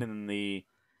clean, and then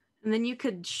And then you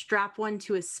could strap one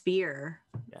to a spear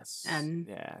yes, and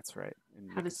yeah, that's right.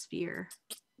 And have a spear.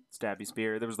 stabby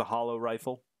spear. There was the hollow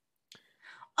rifle.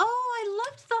 Oh, I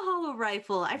loved the hollow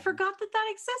rifle. I Mhm. forgot that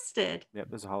existed. Yep,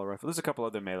 there's a hollow rifle. There's a couple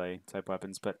other melee type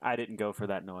weapons, but I didn't go for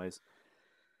that noise.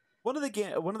 One of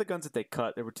the guns that they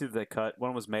cut, there were two that they cut.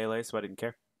 One was melee, so I didn't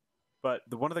care. But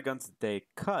one of the guns that they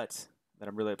cut that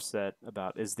I'm really upset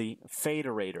about is the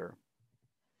Faderator,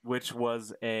 which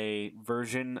was a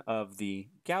version of the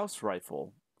Gauss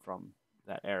rifle from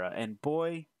that era. And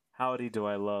boy, howdy, do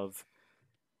I love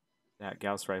that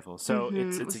Gauss rifle. So Mhm,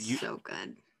 it's it was so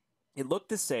good. it looked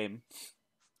the same,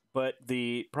 but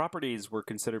the properties were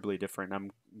considerably different.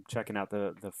 I'm checking out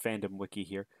the fandom wiki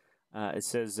here. It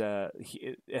says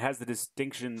it has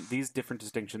these different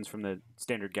distinctions from the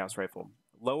standard Gauss rifle: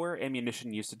 lower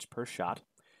ammunition usage per shot,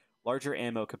 larger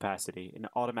ammo capacity, an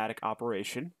automatic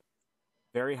operation,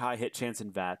 very high hit chance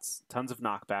in VATS, tons of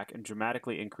knockback, and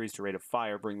dramatically increased rate of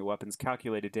fire, bring the weapon's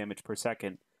calculated damage per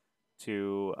second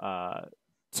to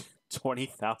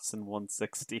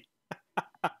 20,160.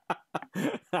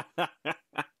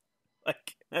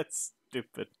 Like, that's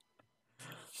stupid.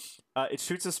 It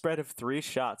shoots a spread of 3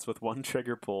 shots with 1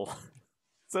 trigger pull.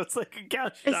 So it's like a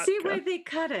Gauss I shotgun. see where they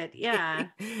cut it. Yeah.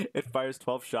 It fires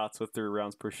 12 shots with 3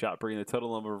 rounds per shot, bringing the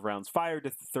total number of rounds fired to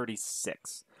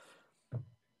 36.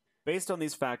 Based on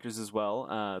these factors as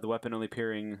well, the weapon only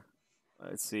appearing,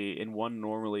 in one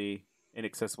normally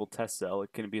inaccessible test cell,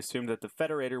 it can be assumed that the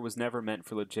Federator was never meant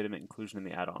for legitimate inclusion in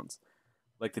the add-ons.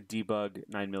 Like the debug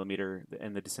 9mm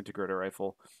and the disintegrator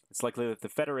rifle, it's likely that the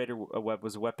Federator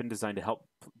was a weapon designed to help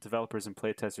developers and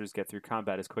playtesters get through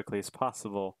combat as quickly as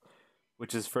possible,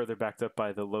 which is further backed up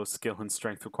by the low skill and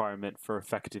strength requirement for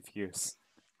effective use.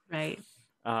 Right.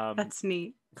 That's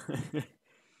neat.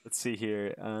 Let's see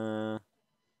here.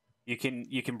 You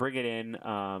can bring it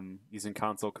in using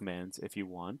console commands if you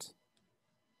want.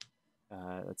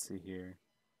 Let's see here,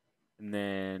 and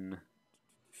then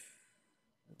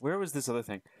where was this other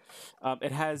thing?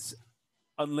 It has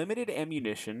unlimited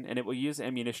ammunition, and it will use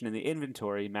ammunition in the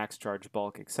inventory, max charge,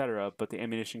 bulk, etc. But the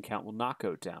ammunition count will not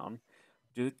go down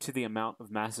due to the amount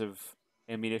of massive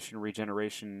ammunition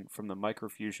regeneration from the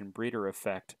microfusion breeder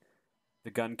effect.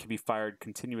 The gun can be fired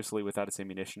continuously without its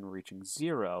ammunition reaching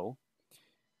 0.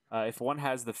 If one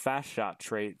has the fast shot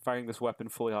trait, firing this weapon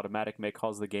fully automatic may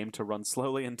cause the game to run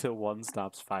slowly until one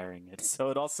stops firing it. So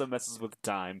it also messes with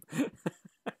time.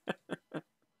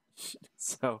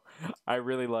 So I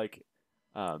really like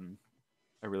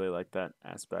that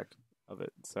aspect of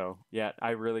it. So yeah,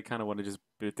 I really kind of want to just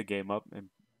boot the game up and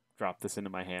drop this into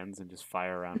my hands and just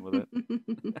fire around with it.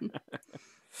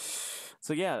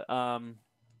 So yeah,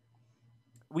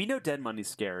 we know dead money's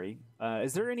scary.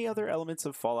 Is there any other elements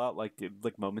of Fallout, like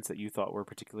moments that you thought were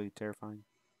particularly terrifying?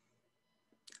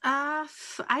 I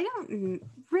don't,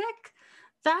 Rick.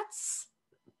 That's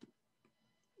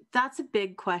a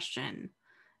big question.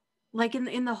 Like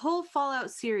in the whole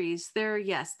Fallout series, there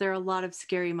are a lot of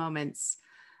scary moments.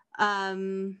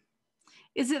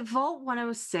 Is it Vault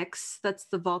 106? That's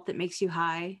the vault that makes you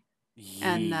high,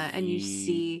 and you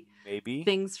see maybe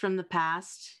things from the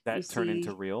past that turn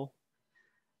into real.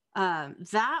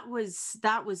 That was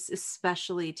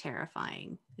especially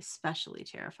terrifying. Let's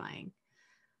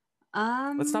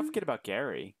not forget about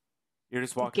Gary. You're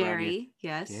just walking around here.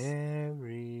 Yes.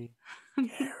 Gary.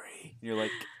 You're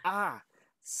like,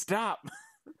 stop.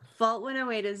 Vault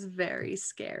 108 is very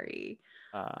scary.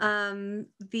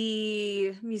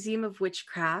 The Museum of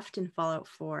Witchcraft in Fallout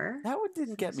 4. That one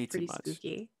didn't get me too much.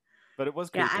 Spooky. But it was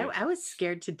creepy. Yeah, I was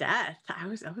scared to death. I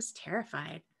was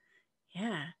terrified.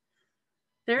 Yeah.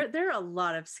 There are a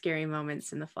lot of scary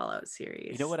moments in the Fallout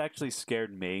series. You know what actually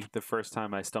scared me the first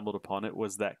time I stumbled upon it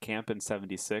was that camp in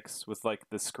 76 with like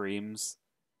the screams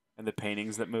and the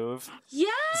paintings that move.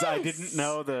 Yes! Because I didn't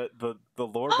know the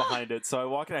lore behind it. So I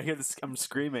walk in, I hear this, I'm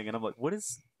screaming, and I'm like, what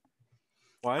is...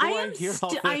 Why do I hear all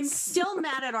this? I'm still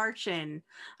mad at Archon.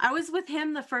 I was with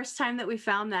him the first time that we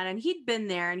found that, and he'd been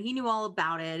there, and he knew all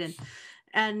about it.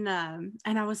 And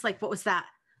I was like, what was that?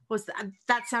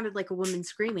 That sounded like a woman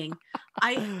screaming.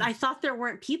 I thought there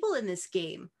weren't people in this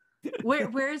game.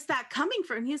 Where is that coming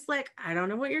from? He's like, I don't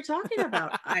know what you're talking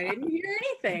about. I didn't hear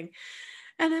anything.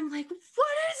 And I'm like,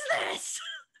 what is this?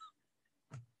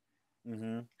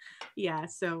 Mm-hmm. Yeah,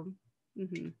 so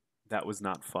that was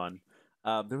not fun.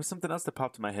 There was something else that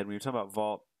popped in my head when you were talking about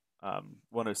Vault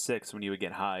 106 when you would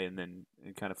get high and then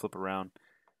kind of flip around.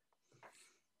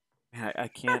 Man, I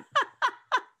can't.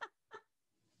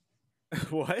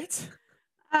 What?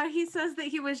 He says that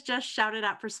he was just shouted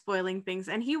at for spoiling things,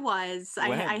 and he was.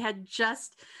 I had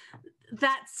just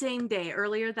that same day,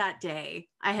 earlier that day,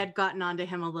 I had gotten onto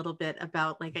him a little bit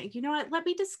about like, you know what, let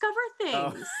me discover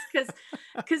things,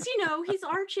 because you know he's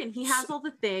Archon, he has all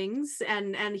the things,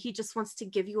 and he just wants to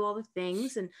give you all the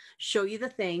things and show you the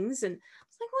things, and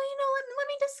it's like, well, you know, let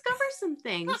me discover some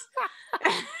things.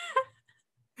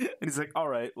 And he's like, all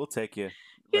right, we'll take you.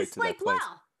 He's like,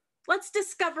 well, let's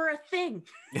discover a thing.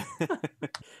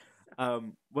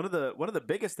 One of the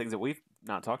biggest things that we've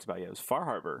not talked about yet was Far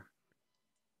Harbor.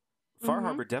 Far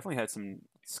Harbor definitely had some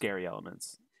scary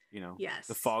elements. You know, yes,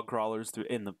 the fog crawlers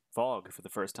in the fog for the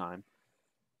first time.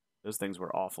 Those things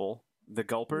were awful. The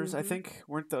gulpers, I think,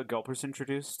 weren't the gulpers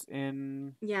introduced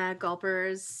in? Yeah,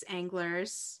 gulpers,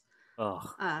 anglers.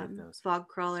 Oh, I hate those. Fog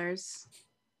crawlers.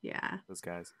 Yeah, Those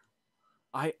guys.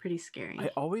 I pretty scary. I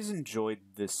always enjoyed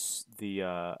the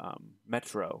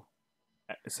metro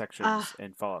Uh, sections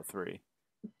in Fallout 3.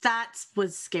 that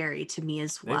was scary to me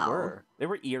as well. They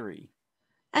were eerie.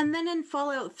 And then in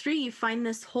Fallout 3, you find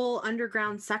this whole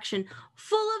underground section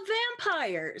full of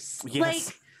vampires.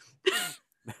 Yes.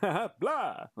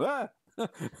 Blah blah.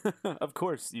 Of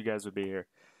course, you guys would be here.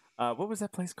 What was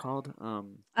that place called?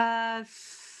 I've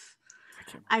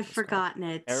forgotten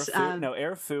it. Arafu? No,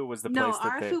 Arafu was the place. No,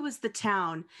 Arafu was the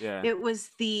town. Yeah. It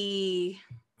was the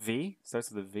V starts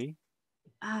with a V.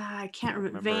 I can't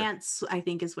remember. Vance, I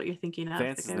think, is what you're thinking of.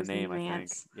 Vance is the name, I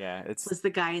think. Yeah, was the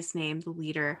guy's name, the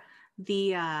leader.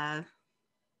 The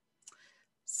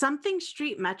something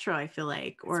Street Metro, I feel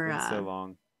like, it's been so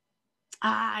long.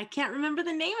 I can't remember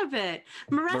the name of it.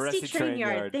 Maresti Train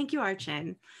Yard. Thank you,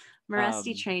 Archin.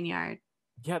 Maresti Train Yard.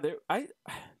 Yeah,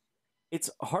 it's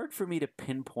hard for me to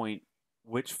pinpoint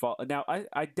which Fallout. Now,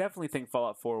 I definitely think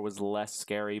Fallout 4 was less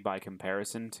scary by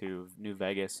comparison to New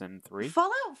Vegas and 3.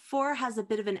 Fallout 4 has a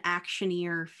bit of an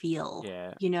actionier feel.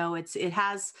 Yeah. You know, it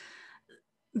has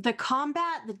the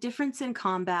combat, the difference in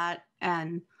combat,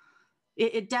 and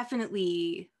it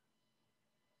definitely,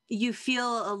 you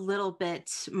feel a little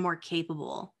bit more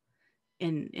capable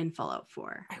in Fallout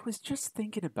 4. I was just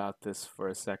thinking about this for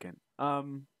a second. A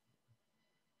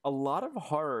lot of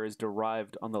horror is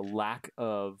derived on the lack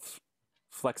of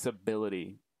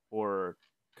flexibility or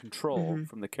control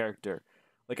from the character.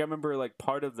 Like, I remember, like,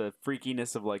 part of the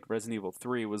freakiness of, like, Resident Evil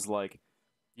 3 was, like,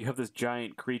 you have this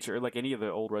giant creature, like any of the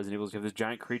old Resident Evils, you have this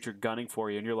giant creature gunning for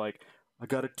you, and you're like, I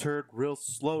gotta turn real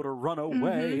slow to run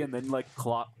away, and then, like,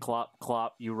 clop, clop,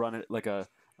 clop, you run it like a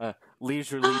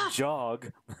leisurely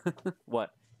jog.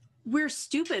 What? We're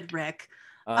stupid, Rick.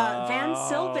 Van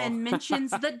Sylvan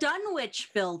mentions the Dunwich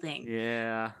building.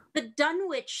 Yeah. The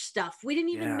Dunwich stuff. We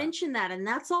didn't even mention that, and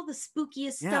that's all the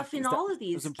spookiest stuff in all of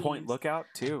these games. It was in Point Lookout,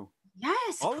 too.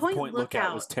 Yes, all Point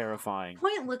Lookout was terrifying.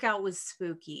 Point Lookout was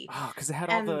spooky. Oh, because it had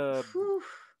all the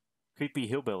creepy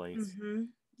hillbillies.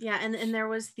 Yeah, and there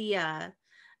was the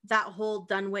that whole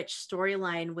Dunwich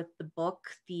storyline with the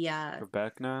book, the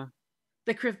Krivbekna.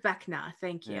 The Krivbekna,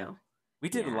 thank you. Yeah. We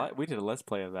did a lot. We did a Let's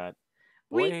Play of that.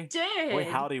 We did. Boy,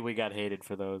 howdy, we got hated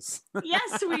for those.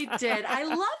 Yes, we did. I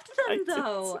loved them,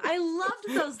 though. I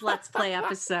loved those Let's Play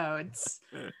episodes.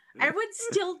 I would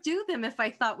still do them if I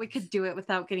thought we could do it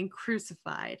without getting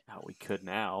crucified. Oh, we could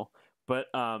now. But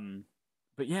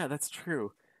yeah, that's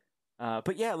true.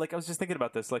 But yeah, like, I was just thinking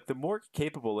about this. Like, the more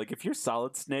capable, like, if you're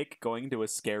Solid Snake going into a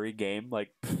scary game, like,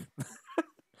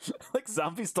 like,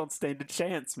 zombies don't stand a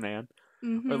chance, man.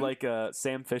 Or like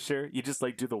Sam Fisher, you just,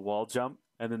 like, do the wall jump,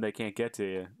 and then they can't get to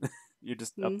you. You're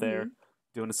just up there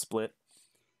doing a split.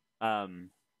 But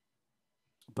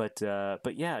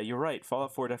yeah, you're right.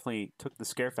 Fallout 4 definitely took the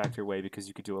scare factor away because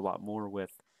you could do a lot more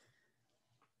with.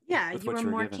 Yeah, you were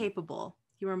more capable.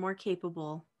 You were more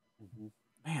capable.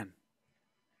 Man,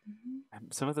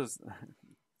 some of those.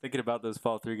 Thinking about those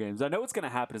Fallout 3 games, I know what's going to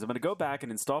happen is I'm going to go back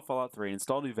and install Fallout 3,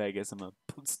 install New Vegas. I'm going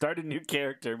to start a new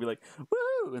character and be like,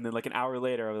 woo! And then, like, an hour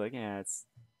later, I'll be like, yeah,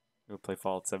 we'll play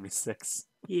Fallout 76.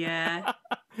 Yeah.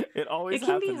 It always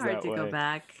happens that way. It can be hard to go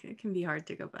back. It can be hard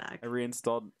to go back. I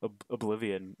reinstalled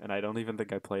Oblivion, and I don't even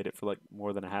think I played it for, like,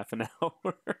 more than a half an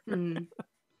hour.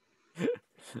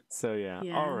 So, yeah.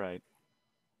 All right.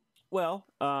 Well,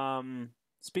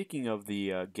 speaking of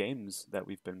the games that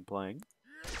we've been playing.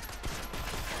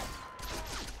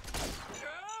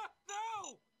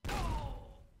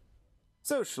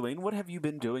 So, Shaline, what have you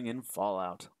been doing in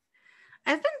Fallout?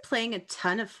 I've been playing a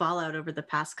ton of Fallout over the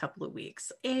past couple of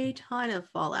weeks. A ton of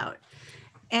Fallout.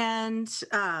 And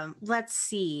let's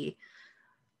see.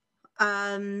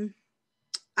 I've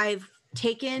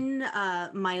taken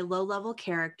my low-level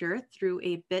character through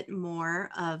a bit more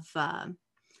of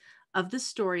the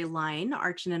storyline.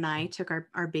 Archon and I took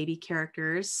our baby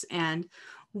characters, and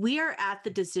we are at the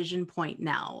decision point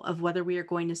now of whether we are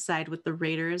going to side with the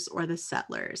Raiders or the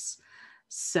Settlers.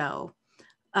 So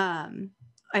I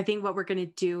think what we're going to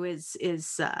do is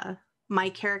my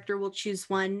character will choose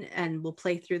one and we'll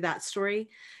play through that story,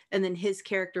 and then his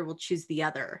character will choose the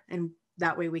other, and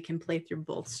that way we can play through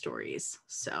both stories.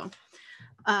 So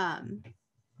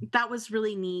that was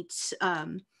really neat.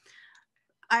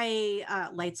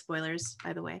 Light spoilers,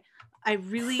 by the way. I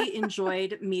really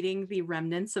enjoyed meeting the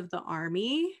remnants of the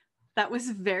army. That was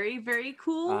very, very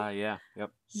cool. Yeah.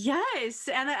 Yep. Yes.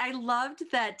 And I loved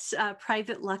that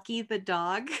Private Lucky, the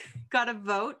dog, got a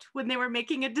vote when they were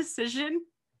making a decision.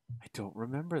 I don't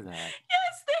remember that.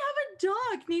 Yes, they have a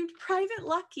dog named Private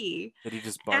Lucky. Did he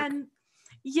just bark? And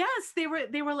Yes, they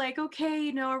were like,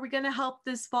 okay, are we gonna help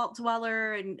this vault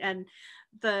dweller? And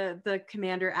the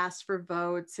commander asked for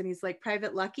votes, and he's like,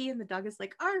 Private Lucky, and the dog is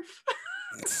like, Arf.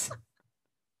 It's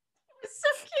so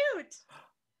cute.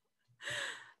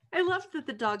 I loved that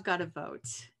the dog got a vote.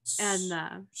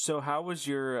 And So how was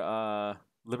your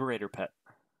Liberator pet?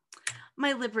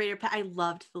 my Liberator pet, I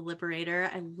loved the Liberator.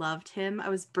 I loved him. I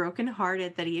was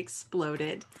brokenhearted that he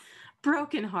exploded.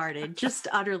 Brokenhearted, just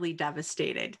utterly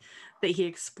devastated that he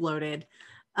exploded.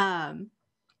 But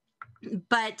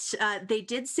they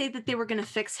did say that they were going to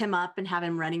fix him up and have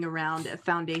him running around at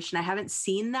Foundation. I haven't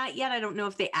seen that yet. I don't know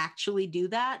if they actually do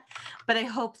that, but I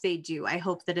hope they do. I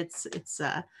hope that it's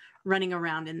running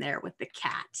around in there with the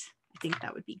cat. I think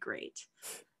that would be great.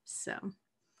 So,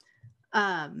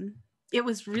 it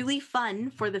was really fun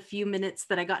for the few minutes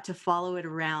that I got to follow it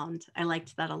around. I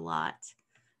liked that a lot.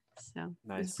 So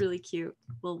Nice. It was really cute.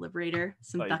 Little Liberator,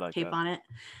 some Thought you'd duct like tape that. on it.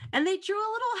 And they drew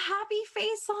a little happy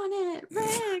face on it,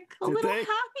 Rick. A Did little they?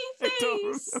 happy I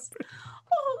don't face.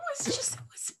 Oh, it was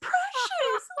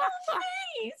precious. A little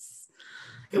face.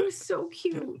 It was so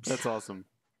cute. That's awesome.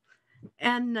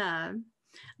 And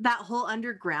that whole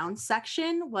underground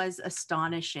section was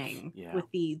astonishing. Yeah.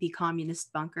 With the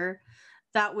communist bunker.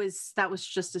 That was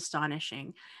just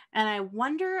astonishing. And I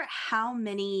wonder how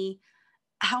many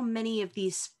of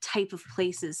these type of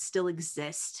places still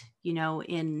exist,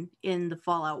 in the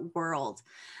Fallout world,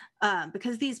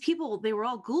 because these people, they were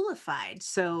all ghoulified,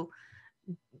 so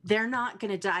they're not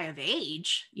going to die of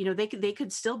age. They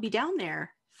could still be down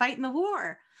there fighting the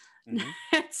war. Mhm.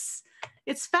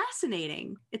 It's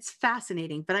fascinating. It's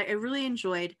fascinating, but I really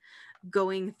enjoyed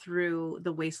going through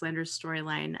the Wastelanders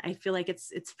storyline. I feel like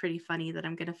it's pretty funny that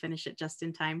I'm going to finish it just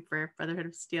in time for Brotherhood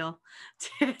of Steel.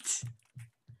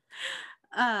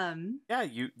 Yeah,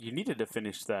 you needed to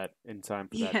finish that in time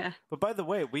for that. Yeah. But by the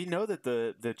way, we know that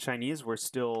the Chinese were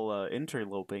still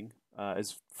interloping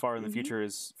as far in the Mhm. future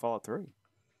as Fallout 3.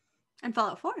 And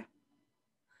Fallout 4,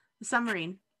 the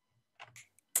submarine.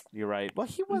 You're right. Well,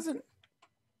 he wasn't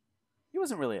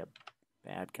really a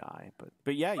bad guy,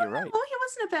 but yeah, you're right. Well, he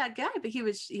wasn't a bad guy, but he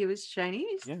was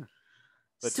Chinese. Yeah.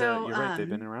 But So you're right. They've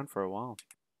been around for a while.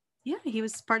 Yeah, he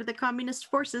was part of the communist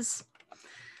forces.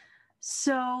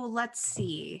 So let's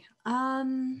see.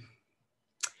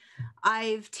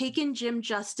 I've taken Jim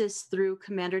Justice through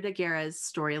Commander Daguerre's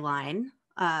storyline,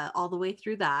 all the way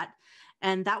through that.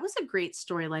 And that was a great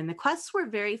storyline. The quests were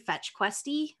very fetch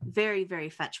questy, very, very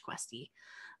fetch questy.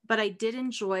 But I did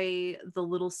enjoy the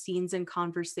little scenes and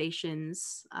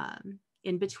conversations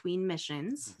in between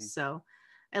missions. Mhm. So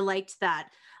I liked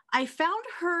that. I found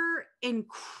her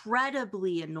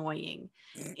incredibly annoying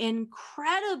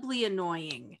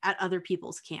at other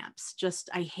people's camps. Just,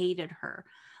 I hated her.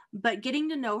 But getting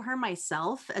to know her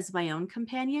myself as my own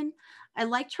companion, I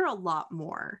liked her a lot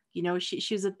more.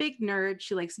 She was a big nerd.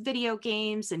 She likes video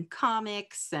games and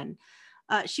comics, and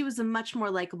she was a much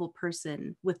more likable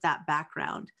person with that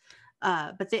background.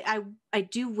 But I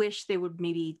do wish they would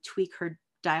maybe tweak her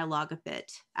dialogue a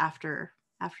bit after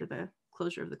the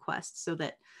closure of the quest, so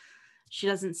that she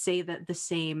doesn't say that the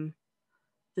same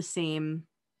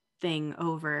thing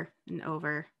over and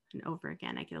over and over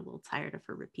again. I get a little tired of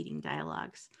her repeating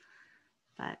dialogues.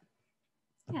 But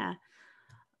yeah.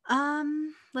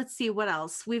 Let's see what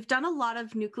else. We've done a lot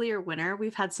of Nuclear Winter.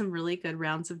 We've had some really good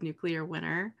rounds of Nuclear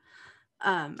Winter.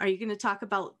 Are you going to talk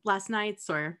about last night's,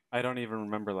 or? I don't even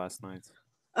remember last night.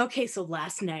 Okay, so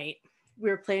last night we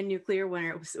were playing Nuclear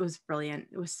Winter. It was brilliant.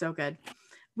 It was so good.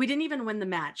 We didn't even win the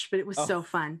match, but it was so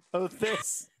fun. Oh,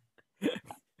 this.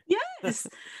 Yes.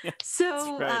 Yeah,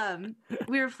 So right.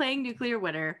 we were playing Nuclear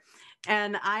Winter,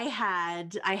 and I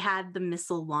had the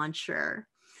missile launcher,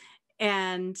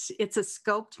 and it's a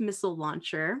scoped missile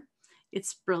launcher.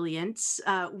 It's brilliant.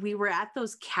 We were at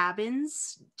those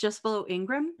cabins just below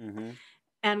Ingram, Mm-hmm.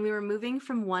 and we were moving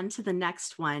from one to the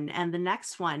next one, and the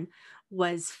next one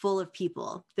was full of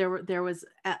people. There was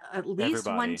at least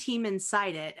Everybody. one team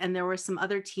inside it, and there were some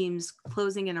other teams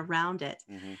closing in around it.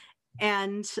 Mm-hmm.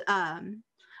 And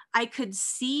I could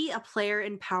see a player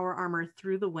in power armor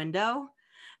through the window.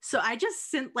 So I just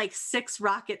sent like 6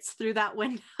 rockets through that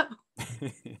window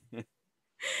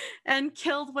and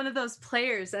killed one of those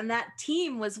players. And that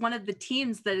team was one of the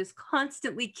teams that is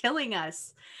constantly killing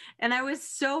us. And I was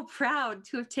so proud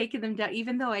to have taken them down,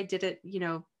 even though I did it,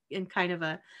 in kind of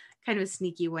a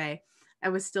sneaky way. I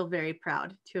was still very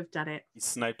proud to have done it. You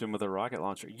sniped him with a rocket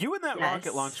launcher. You and that Yes.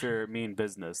 rocket launcher mean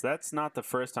business. That's not the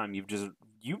first time you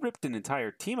ripped an entire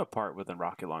team apart with a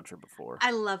rocket launcher before. I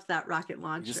love that rocket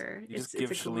launcher. You just It's give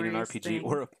a Shaline an glorious RPG thing.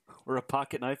 or a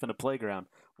pocket knife and a playground.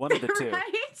 One of the two.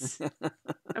 Right?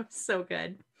 That was so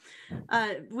good.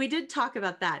 We did talk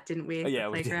about that, didn't we? Oh, yeah,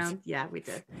 The we did. playground. Yeah, we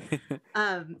did.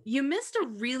 You missed a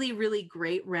really, really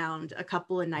great round a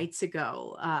couple of nights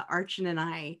ago. Archon and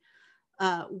I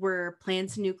were playing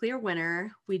some nuclear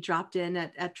winter. We dropped in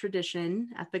at Tradition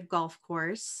at the golf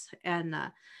course, and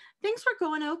things were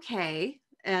going okay.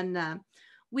 And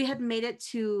we had made it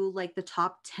to like the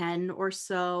top 10 or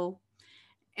so.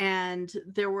 And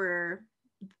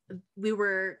we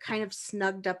were kind of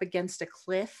snugged up against a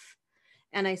cliff.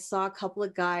 And I saw a couple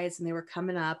of guys and they were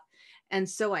coming up. And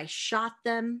so I shot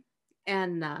them,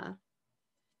 and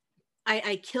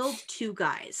I killed 2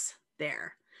 guys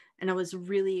there. And I was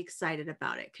really excited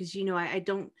about it because, I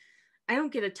don't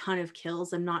get a ton of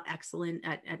kills. I'm not excellent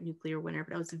at nuclear winter,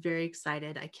 but I was very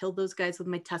excited. I killed those guys with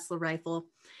my Tesla rifle.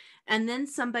 And then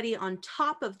somebody on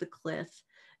top of the cliff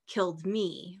killed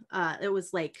me. It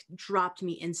was like dropped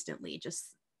me instantly,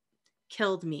 just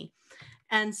killed me.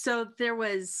 And so there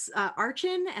was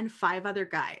Archon and 5 other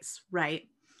guys, right?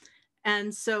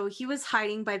 And so he was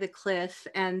hiding by the cliff,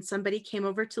 and somebody came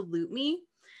over to loot me,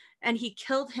 and he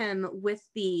killed him with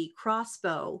the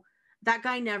crossbow. That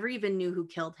guy never even knew who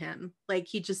killed him. Like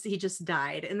he just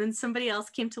died. And then somebody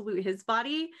else came to loot his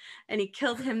body, and he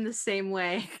killed him the same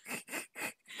way.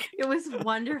 It was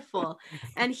wonderful.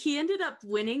 And he ended up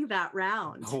winning that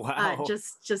round. Wow.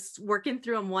 Just working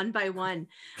through them one by one.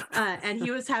 And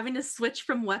he was having to switch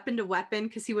from weapon to weapon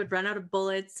because he would run out of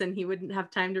bullets and he wouldn't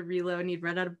have time to reload, and he'd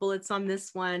run out of bullets on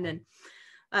this one.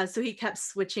 And so he kept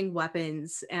switching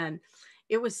weapons, and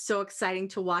it was so exciting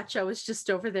to watch. I was just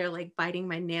over there like biting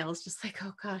my nails, just like,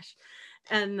 oh gosh.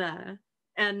 And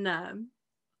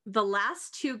the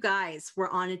last 2 guys were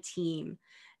on a team,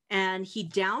 and he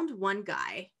downed one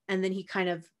guy, and then he kind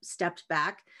of stepped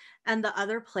back, and the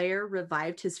other player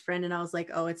revived his friend, and I was like,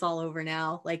 oh, it's all over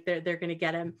now. Like they're gonna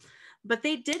get him. But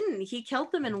they didn't. He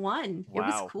killed them and won. Wow. It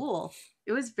was cool.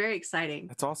 It was very exciting.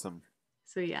 That's awesome.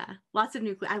 So yeah, lots of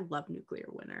nuclear. I love nuclear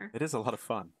winter. It is a lot of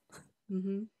fun.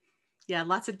 Mm-hmm. Yeah,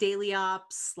 lots of daily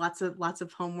ops, lots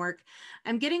of homework.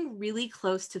 I'm getting really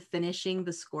close to finishing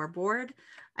the scoreboard.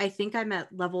 I think I'm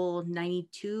at level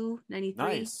 92, 93,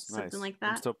 Nice. something like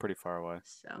that. I'm still pretty far away.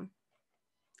 So,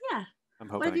 yeah. I'm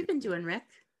hoping. What have you been doing, Rick?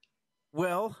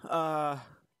 Well,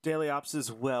 daily ops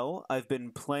as well. I've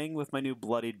been playing with my new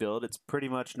bloodied build. It's pretty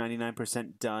much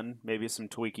 99% done. Maybe some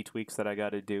tweaks that I got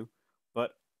to do,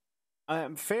 but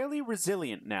I'm fairly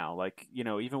resilient now. Like,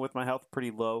 even with my health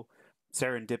pretty low,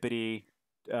 serendipity,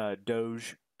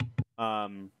 doge,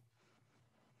 some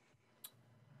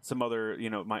other,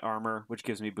 my armor, which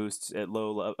gives me boosts at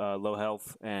low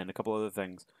health, and a couple other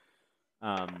things.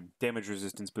 Damage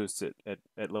resistance boosts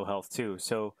at low health too.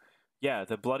 So yeah,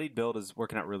 the bloodied build is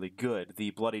working out really good.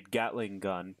 The bloodied Gatling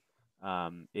gun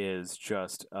is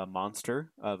just a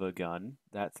monster of a gun.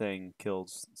 That thing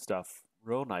kills stuff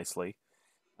real nicely.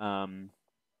 And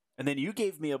then you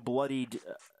gave me a bloodied.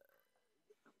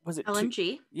 Was it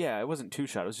LMG? Yeah, it wasn't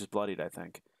 2-shot. It was just bloodied, I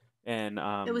think. And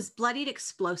It was bloodied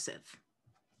explosive.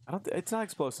 I don't. It's not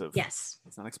explosive. Yes.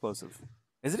 It's not explosive.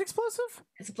 Is it explosive?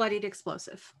 It's bloodied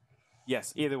explosive.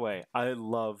 Yes. Either way, I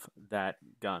love that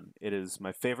gun. It is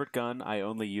my favorite gun. I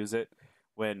only use it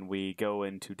when we go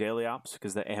into daily ops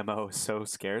because the ammo is so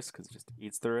scarce because it just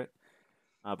eats through it.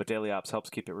 But daily ops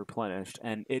helps keep it replenished,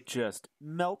 and it just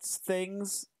melts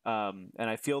things. And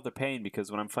I feel the pain because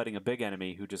when I'm fighting a big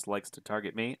enemy who just likes to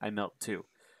target me, I melt too.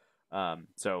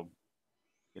 So,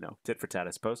 tit for tat,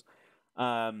 I suppose.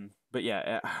 But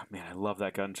yeah, man, I love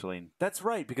that gun, Shaline. That's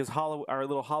right, because our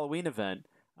little Halloween event,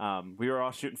 we were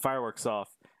all shooting fireworks off,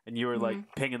 and you were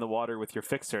like pinging the water with your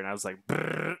fixer, and I was like,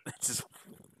 just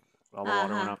all the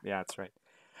water went up. Yeah, that's right.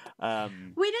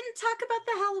 We didn't talk about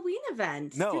the Halloween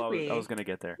event. No, did we? I was going to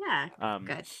get there. Yeah,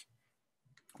 good.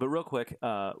 But real quick,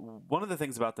 one of the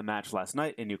things about the match last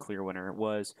night in Nuclear Winter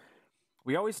was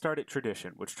we always start at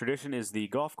Tradition, which Tradition is the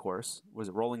golf course. Was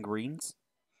it Rolling Greens?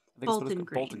 I think Bolton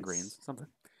Greens. Bolton Greens, something.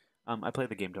 I played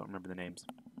the game, don't remember the names.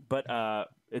 But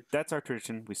that's our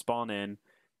tradition. We spawn in.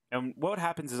 And what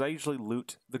happens is I usually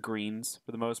loot the greens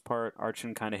for the most part.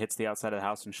 Archon kind of hits the outside of the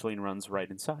house, and Shaline runs right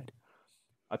inside.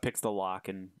 I picks the lock,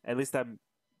 and at least I'm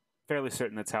fairly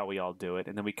certain that's how we all do it.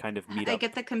 And then we kind of meet up. I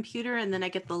get the computer, and then I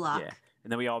get the lock. Yeah,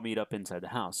 and then we all meet up inside the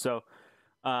house. So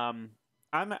I'm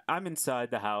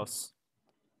inside the house.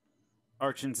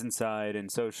 Archon's inside, and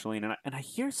so Shaline, and I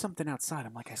hear something outside.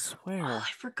 I'm like, I swear. Oh,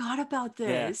 I forgot about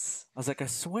this. Yeah. I was like, I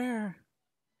swear.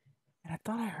 And I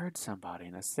thought I heard somebody.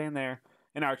 And I stand there,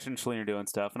 and Archon and Shaline are doing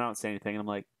stuff, and I don't say anything. And I'm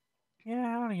like,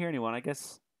 yeah, I don't hear anyone. I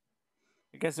guess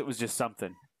it was just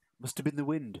something. Must have been the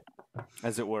wind,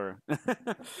 as it were.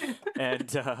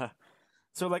 And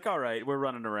So like, all right, we're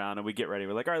running around and we get ready.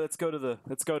 We're like, all right, let's go to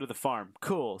the farm.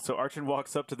 Cool. So Archon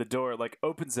walks up to the door, like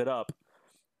opens it up,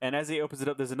 and as he opens it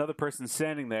up, there's another person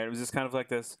standing there. It was just kind of like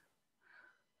this.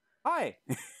 Hi,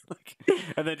 like,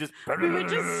 and then just We were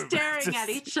just staring at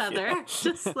each other, yeah.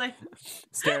 just like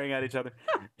staring at each other.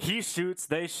 He shoots,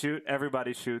 they shoot,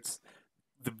 everybody shoots.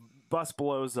 The bus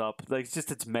blows up. Like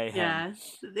it's mayhem. yeah.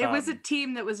 It was a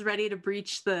team that was ready to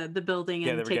breach the building Yeah,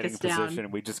 and they were take getting us in position, down.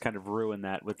 and we just kind of ruined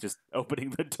that with just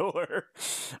opening the door.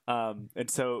 And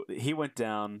so he went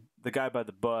down. The guy by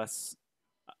the bus,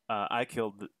 I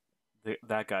killed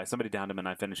that guy. Somebody downed him, and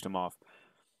I finished him off.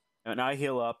 And I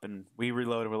heal up, and we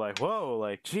reload, and we're like, whoa,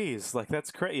 like, geez, like,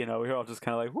 that's crazy. You know, we're all just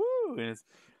kind of like, woo.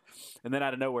 And then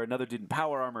out of nowhere, another dude in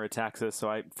power armor attacks us, so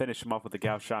I finish him off with a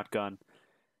Gauss shotgun. And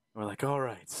we're like, all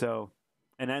right. So,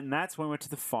 and then that's when we went to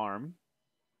the farm.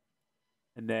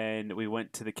 And then we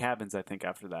went to the cabins, I think,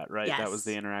 after that, right? That was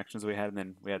the Yes. interactions we had, and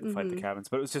then we had to fight the Mhm. cabins.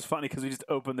 But it was just funny because we just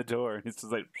opened the door, and it's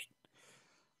just like...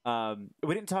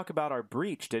 we didn't talk about our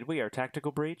breach, did we? Our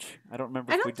tactical breach? I don't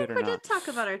remember I if don't we think did or we not. did talk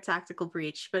about our tactical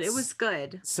breach, but it was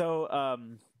good. So,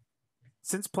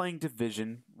 since playing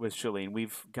Division with Shaline,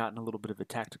 we've gotten a little bit of a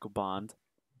tactical bond.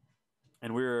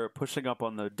 And we were pushing up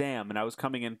on the dam, and I was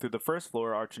coming in through the first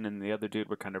floor. Archon and the other dude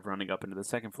were kind of running up into the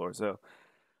second floor. So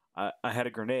I had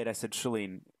a grenade. I said,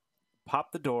 Shaline,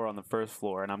 pop the door on the first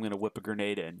floor, and I'm going to whip a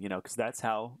grenade in, you know, because that's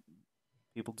how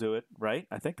people do it, right?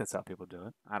 I think that's how people do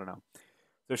it. I don't know.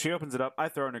 So she opens it up. I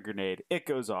throw in a grenade. It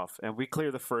goes off, and we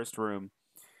clear the first room.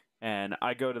 And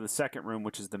I go to the second room,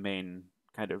 which is the main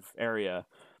kind of area.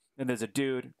 And there's a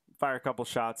dude, fire a couple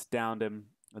shots, downed him,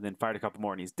 and then fired a couple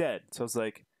more, and he's dead. So I was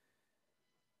like,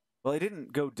 well, he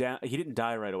didn't go down. He didn't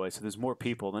die right away, so there's more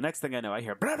people. The next thing I know, I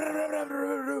hear, blah, blah, blah, blah,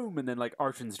 blah, blah, and then, like,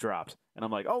 Archon's dropped. And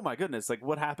I'm like, oh, my goodness, like,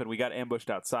 what happened? We got ambushed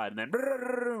outside, and then, blah, blah,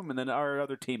 blah, and then our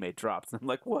other teammate dropped. And I'm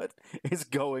like, what is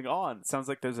going on? It sounds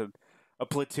like there's a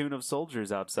platoon of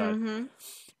soldiers outside. Mm-hmm.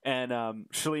 And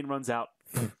Shaline runs out,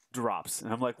 drops.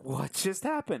 And I'm like, what just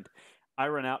happened? I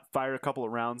run out, fire a couple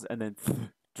of rounds, and then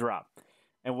drop.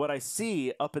 And what I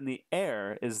see up in the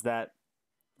air is that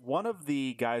one of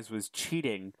the guys was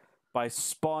cheating by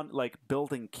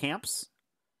building camps.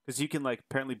 Because you can, like,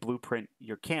 apparently blueprint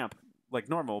your camp like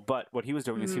normal. But what he was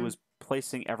doing is he was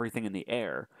placing everything in the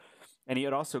air. And he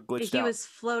had also glitched out. He was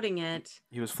floating it.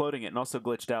 He was floating it and also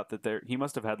glitched out that he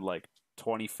must have had like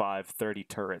 25, 30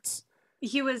 turrets.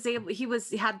 He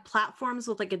had platforms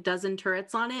with like a dozen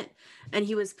turrets on it, and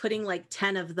he was putting like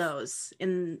 10 of those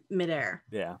in midair.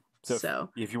 Yeah. So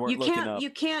if you weren't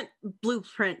you can't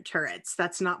blueprint turrets.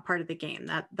 That's not part of the game.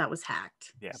 That was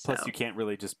hacked. Yeah. So. Plus, you can't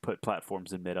really just put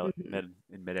platforms in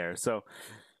midair. So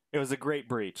it was a great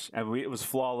breach, and it was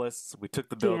flawless. We took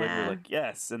the building. Yeah. We're like,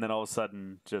 yes, and then all of a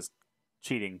sudden, just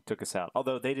cheating took us out.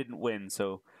 Although they didn't win,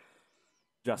 so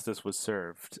justice was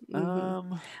served.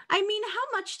 Mm-hmm. I mean,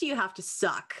 how much do you have to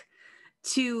suck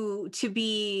to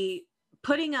be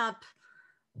putting up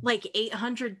like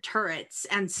 800 turrets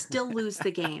and still lose the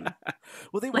game?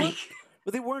 Well, they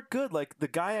weren't good. Like, the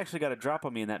guy actually got a drop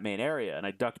on me in that main area, and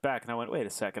I ducked back, and I went, wait a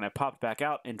second. I popped back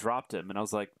out and dropped him, and I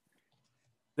was like,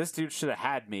 this dude should have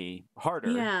had me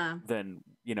harder than,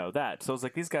 that. So I was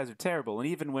like, these guys are terrible. And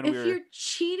even when if you're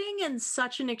cheating in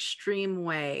such an extreme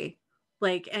way,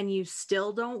 like, and you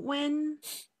still don't win.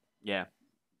 Yeah.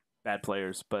 Bad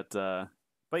players. But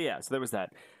yeah, so there was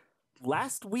that.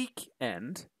 Last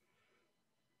weekend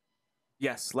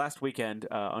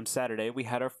on Saturday, we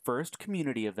had our first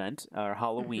community event, our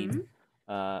Halloween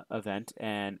event.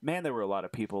 And man, there were a lot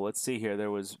of people. Let's see here.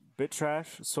 There was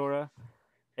Bittrash, Sora,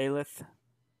 Aelith,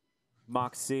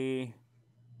 Moxie,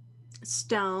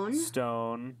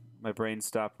 Stone. My brain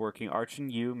stopped working.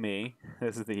 Archon, you, me.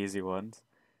 This is the easy ones.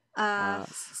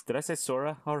 Did I say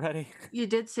Sora already? You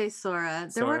did say Sora.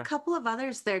 There were a couple of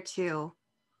others there too.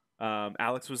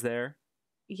 Alex was there.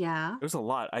 Yeah, it was a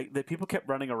lot. The people kept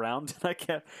running around. I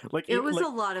kept it was a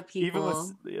lot of people.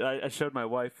 Even I showed my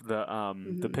wife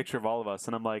the picture of all of us,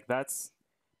 and I'm like, that's.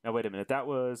 Now wait a minute. That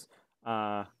was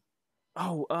I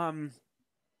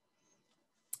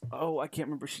can't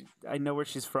remember. I know where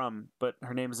she's from, but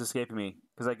her name is escaping me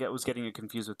because I was getting it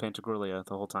confused with Pantagruelia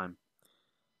the whole time.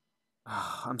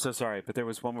 I'm so sorry, but there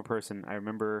was one more person. I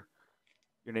remember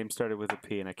your name started with a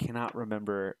P, and I cannot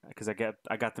remember because I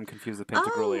got them confused with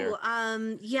Pantagruelia.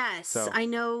 Oh, yes, so, I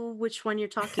know which one you're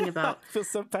talking about. I feel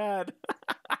so bad.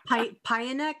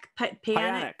 Pyanek?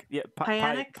 Yeah,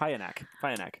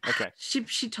 Pyanek. Okay.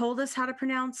 She told us how to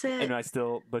pronounce it, and I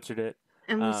still butchered it.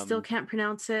 And we still can't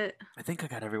pronounce it. I think I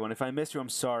got everyone. If I missed you, I'm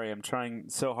sorry. I'm trying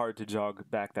so hard to jog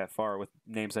back that far with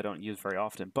names I don't use very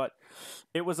often. But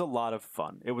it was a lot of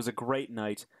fun. It was a great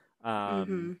night.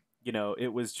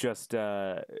 it was just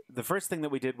the first thing that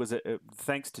we did was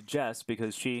thanks to Jess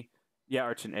because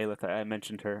Archon Aelith, I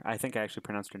mentioned her. I think I actually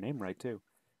pronounced her name right too.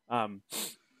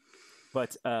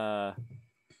 But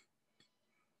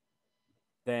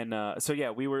then so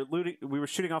yeah, we were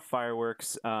shooting off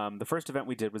fireworks. The first event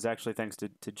we did was actually thanks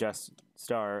to Jess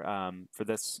Star for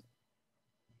this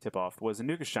tip off was a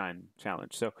Nuka Shine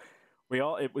challenge. So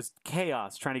it was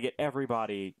chaos trying to get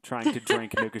everybody trying to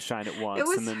drink Nuka Shine at once. It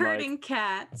was and then, hurting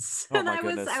cats. Oh and my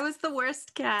goodness. I was the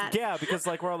worst cat. Yeah, because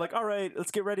like we're all like, all right,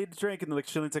 let's get ready to drink, and like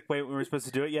Shaline's like, wait, we were supposed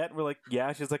to do it yet? And we're like,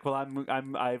 yeah. She's like, well, I've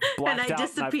blacked out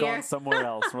and I've gone somewhere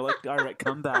else. And we're like, all right,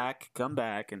 come back,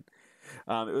 and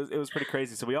it was pretty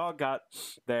crazy. So we all got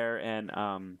there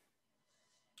and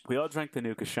we all drank the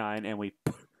Nuka Shine and we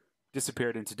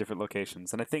disappeared into different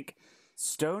locations. And I think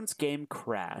Stone's game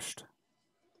crashed.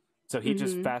 So he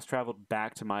just fast traveled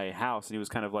back to my house, and he was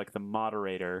kind of like the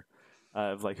moderator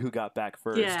of like who got back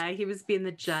first. Yeah, he was being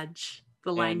the judge,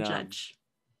 the line judge.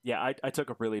 Yeah, I took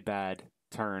a really bad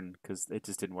turn because it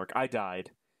just didn't work. I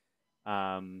died.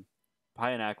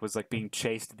 Pyanak was like being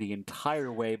chased the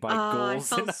entire way by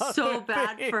ghouls. I felt so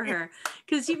bad for her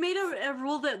because you made a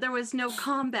rule that there was no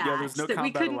combat, that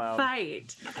we couldn't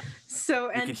fight. So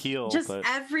and could heal, but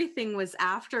everything was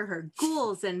after her,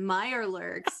 ghouls and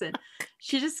Mirelurks, and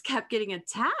she just kept getting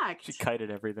attacked. She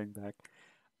kited everything back.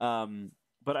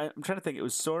 But I'm trying to think. It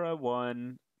was Sora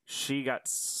won. She got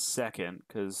second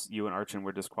because you and Archon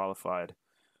were disqualified.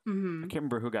 I can't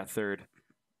remember who got third.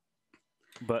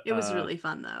 But it was really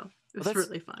fun though. It was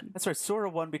really fun. That's right. Sora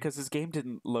won because his game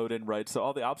didn't load in right, so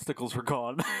all the obstacles were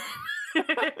gone.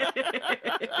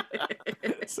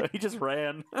 So he just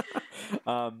ran.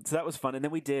 So that was fun. And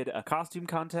then we did a costume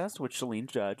contest, which Shaline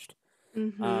judged.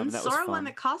 Sora won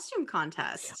the costume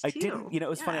contest. I didn't. It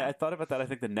was funny. I thought about that. I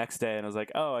think the next day, and I was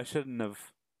like, "Oh, I should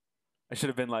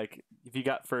have been like, if you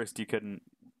got first, you couldn't."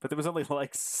 But there was only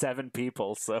like 7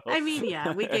 people, so I mean,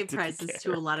 yeah, we gave prizes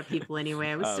to a lot of people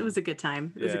anyway. It was a good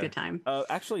time. It was a good time.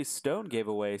 Actually, Stone gave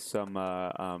away some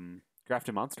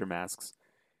Grafted Monster masks,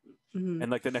 and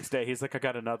like the next day, he's like, "I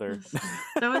got another."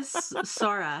 That was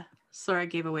Sora. Sora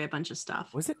gave away a bunch of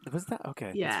stuff. Was that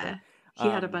okay? Yeah, he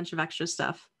had a bunch of extra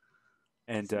stuff.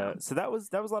 And so that was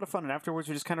a lot of fun. And afterwards,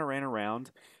 we just kind of ran around.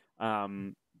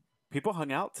 People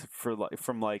hung out from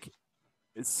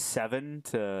 7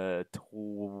 to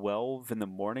 12 in the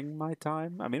morning my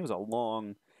time. I mean, it was a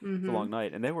long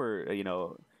night, and they were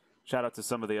shout out to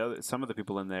some of the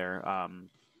people in there.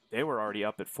 They were already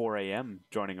up at 4 a.m.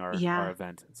 joining our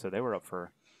event, so they were up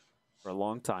for a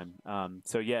long time.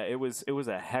 So yeah, it was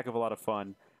a heck of a lot of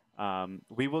fun.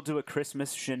 We will do a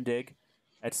Christmas shindig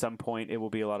at some point. It will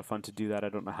be a lot of fun to do that. I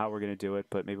don't know how we're going to do it,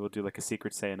 but maybe we'll do like a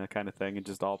Secret Santa kind of thing and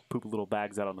just all poop little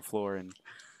bags out on the floor and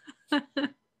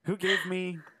who gave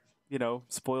me,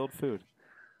 spoiled food.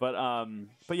 But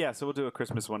yeah, so we'll do a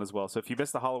Christmas one as well. So if you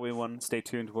missed the Halloween one, stay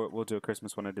tuned. We'll do a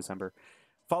Christmas one in December.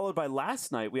 Followed by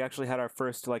last night, we actually had our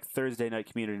first Thursday night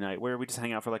community night where we just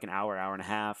hang out for an hour and a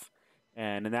half.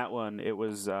 And in that one, it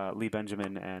was Lee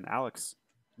Benjamin and Alex.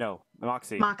 No,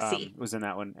 Moxie. Was in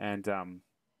that one. And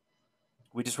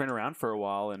we just ran around for a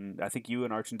while, and I think you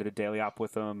and Archon did a daily op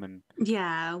with them. And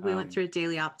yeah, we went through a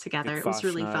daily op together. It was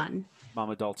really fun.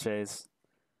 Mama Dolces.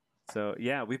 So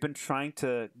yeah, we've been trying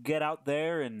to get out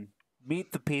there and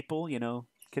meet the people,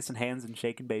 kissing hands and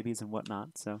shaking babies and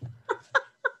whatnot. So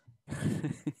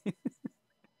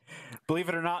believe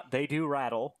it or not, they do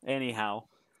rattle anyhow.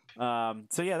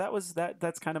 So yeah,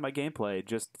 that's kind of my gameplay.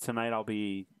 Just tonight I'll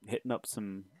be hitting up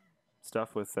some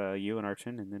stuff with you and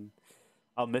Archon, and then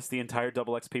I'll miss the entire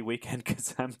double XP weekend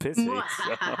because I'm busy.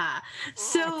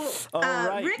 So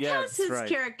Rick has his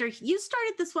character. You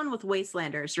started this one with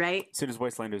Wastelanders, right? As soon as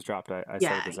Wastelanders dropped, I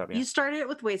started this up. Yeah, you started it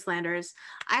with Wastelanders.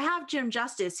 I have Jim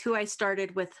Justice, who I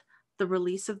started with the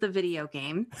release of the video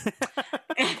game.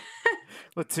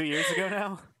 What, 2 years ago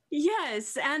now?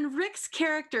 Yes, and Rick's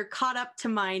character caught up to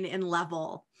mine in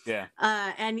level. Yeah.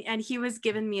 And he was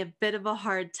giving me a bit of a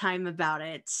hard time about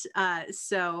it.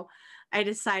 So I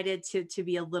decided to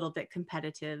be a little bit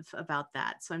competitive about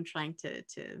that. So I'm trying to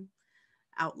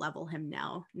out level him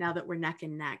now that we're neck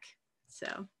and neck.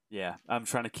 So yeah, I'm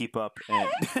trying to keep up.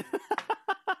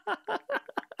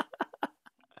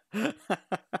 And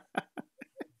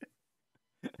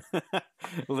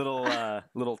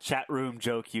little chat room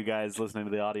joke you guys listening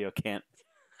to the audio can't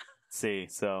see.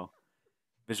 So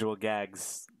visual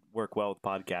gags work well with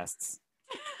podcasts.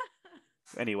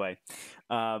 Anyway,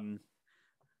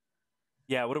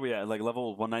 yeah, what are we at?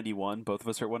 Level 191? Both of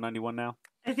us are at 191 now?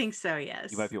 I think so,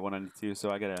 yes. You might be at 192, so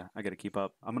I gotta keep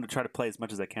up. I'm gonna try to play as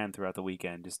much as I can throughout the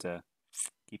weekend just to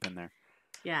keep in there.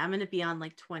 Yeah, I'm going to be on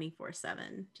like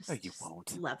 24/7. No, you Just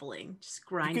won't. leveling, just You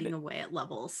grinding could. away at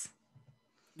levels.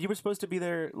 You were supposed to be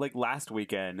there like last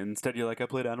weekend. And instead, you're like, I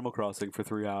played Animal Crossing for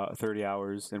 30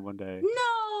 hours in one day.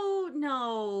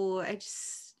 No, I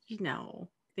just, things Animal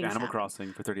happen.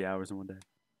 Crossing for 30 hours in one day.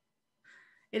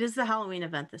 It is the Halloween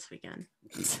event this weekend.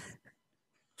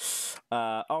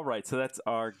 All right, so that's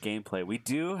our gameplay. We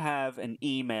do have an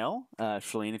email,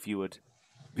 Shaline, if you would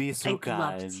be so I'd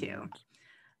love kind. to.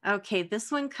 Okay,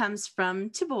 this one comes from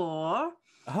Tibor,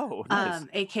 Oh, nice.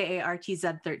 aka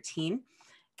RTZ13.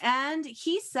 And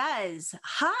he says,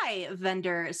 "Hi,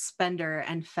 vendor, spender,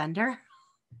 and fender."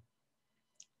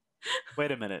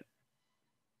 Wait a minute.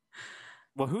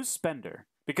 Well, who's Spender?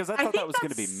 Because I I thought that think was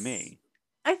going to be me.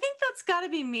 I think that's got to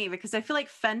be me because I feel like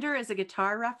Fender is a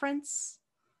guitar reference.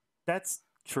 That's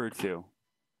true too.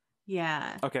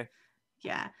 Yeah. Okay.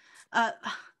 Yeah. Uh,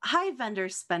 Hi, vendor,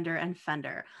 spender, and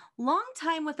fender. Long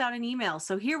time without an email,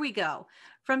 so here we go.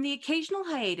 From the occasional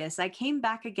hiatus, I came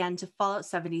back again to Fallout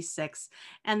 76,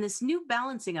 and this new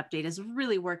balancing update is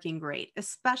really working great,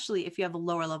 especially if you have a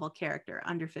lower level character,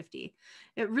 under 50.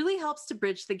 It really helps to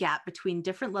bridge the gap between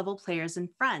different level players and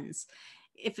friends.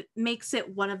 If it makes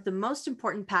it one of the most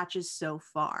important patches so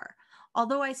far.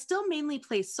 Although I still mainly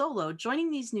play solo,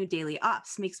 joining these new daily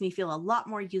ops makes me feel a lot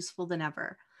more useful than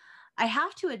ever. I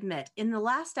have to admit, in the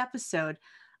last episode,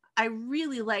 I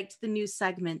really liked the new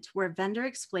segment where Vendor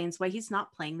explains why he's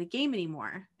not playing the game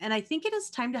anymore. And I think it is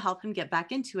time to help him get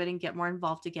back into it and get more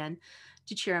involved again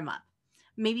to cheer him up.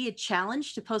 Maybe a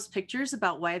challenge to post pictures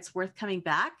about why it's worth coming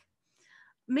back.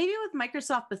 Maybe with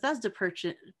Microsoft Bethesda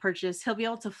purchase, he'll be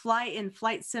able to fly in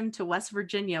Flight Sim to West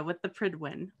Virginia with the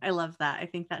Pridwin. I love that. I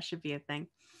think that should be a thing.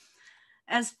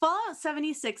 As Fallout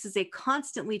 76 is a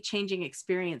constantly changing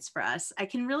experience for us, I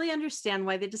can really understand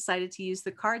why they decided to use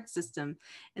the card system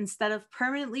instead of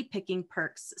permanently picking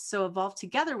perks, so evolve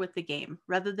together with the game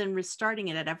rather than restarting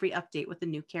it at every update with a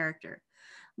new character.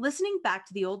 Listening back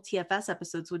to the old TFS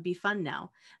episodes would be fun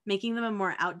now, making them a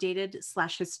more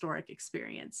outdated/historic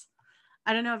experience.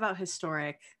 I don't know about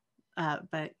historic,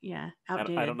 but yeah,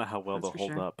 outdated. I don't know how well they'll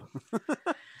hold up.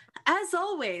 As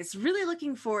always, really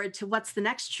looking forward to what's the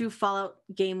next true Fallout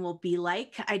game will be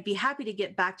like. I'd be happy to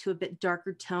get back to a bit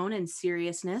darker tone and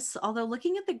seriousness, although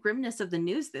looking at the grimness of the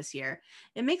news this year,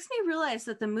 it makes me realize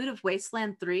that the mood of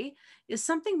Wasteland 3 is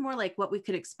something more like what we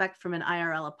could expect from an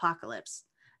IRL apocalypse.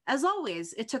 As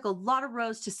always, it took a lot of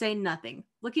rows to say nothing.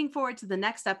 Looking forward to the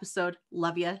next episode.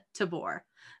 Love ya, Tabor.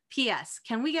 P.S.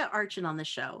 Can we get Archon on the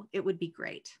show? It would be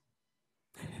great.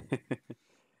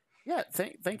 Yeah,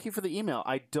 thank you for the email.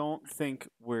 I don't think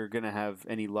we're going to have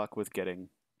any luck with getting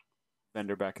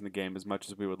Vendor back in the game as much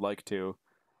as we would like to.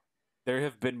 There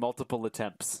have been multiple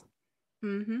attempts.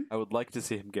 Mm-hmm. I would like to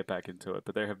see him get back into it,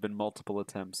 but there have been multiple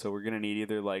attempts. So we're going to need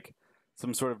either like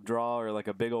some sort of draw or like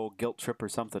a big old guilt trip or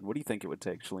something. What do you think it would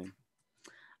take, Shaline?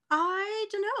 I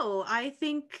don't know. I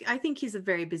think he's a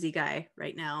very busy guy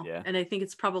right now. Yeah. And I think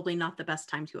it's probably not the best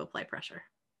time to apply pressure.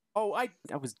 Oh, I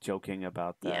was joking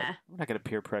about that. Yeah. I'm not going to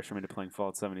peer pressure him into playing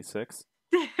Fallout 76.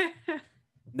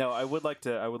 No, I would like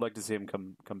to see him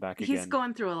come back again. He's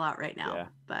going through a lot right now. Yeah.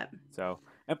 But so,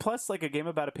 and plus, like a game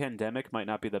about a pandemic might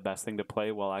not be the best thing to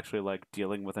play while actually like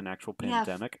dealing with an actual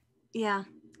pandemic. Yeah,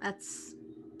 that's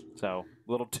so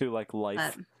a little too like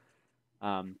life.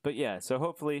 But yeah, so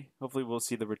hopefully we'll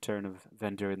see the return of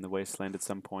Vendor in the Wasteland at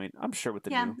some point. I'm sure with the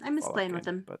new I miss Fallout playing game, with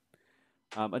him. But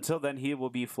until then, he will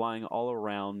be flying all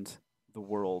around the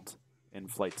world in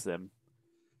Flight Sim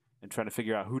and trying to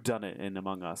figure out who done it in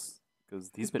Among Us,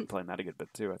 because he's been playing that a good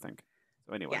bit too, I think.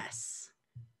 So anyway. Yes.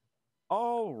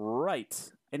 All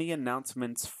right. Any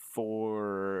announcements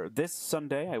for this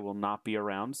Sunday? I will not be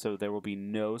around, so there will be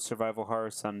no Survival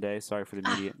Horror Sunday. Sorry for the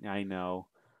immediate. I know.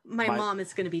 My mom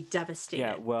is going to be devastated.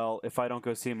 Yeah, well, if I don't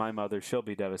go see my mother, she'll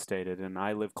be devastated, and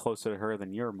I live closer to her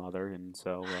than your mother, and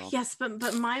so, well... Yes,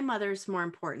 but my mother's more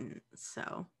important,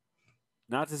 so...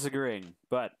 Not disagreeing,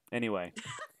 but anyway.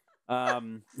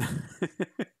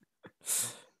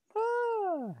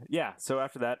 Yeah, so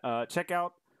after that, check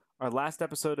out our last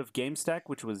episode of GameStack,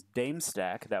 which was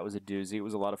DameStack. That was a doozy. It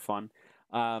was a lot of fun.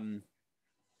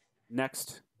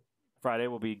 Next Friday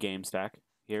will be GameStack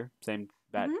here. Same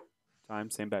bat time,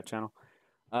 same bat channel.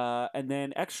 And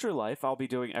then Extra Life, I'll be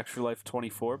doing Extra Life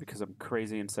 24 because I'm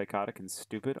crazy and psychotic and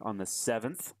stupid on the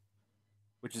 7th,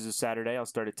 which is a Saturday. I'll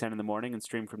start at 10 in the morning and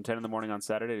stream from 10 in the morning on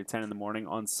Saturday to 10 in the morning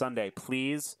on Sunday.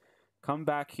 Please come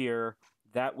back here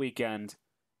that weekend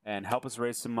and help us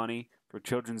raise some money for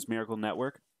Children's Miracle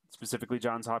Network, specifically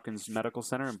Johns Hopkins Medical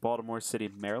Center in Baltimore City,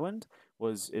 Maryland,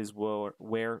 is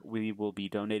where we will be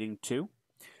donating to.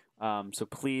 So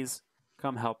please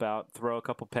come help out. Throw a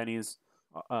couple pennies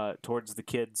towards the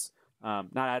kids.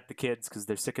 Not at the kids because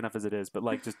they're sick enough as it is, but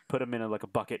like just put them in like a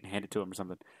bucket and hand it to them or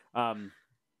something.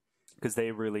 Because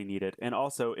they really need it. And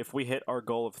also, if we hit our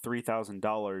goal of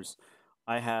 $3,000,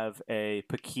 I have a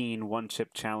Pekin one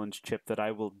chip challenge chip that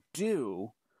I will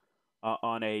do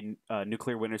on a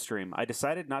nuclear winter stream. I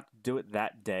decided not to do it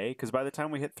that day because by the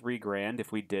time we hit $3,000,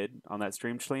 if we did on that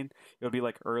stream, Shaline, it would be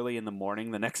like early in the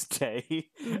morning the next day.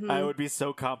 I would be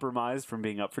so compromised from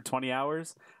being up for 20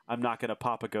 hours. I'm not gonna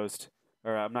pop a ghost,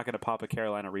 or I'm not gonna pop a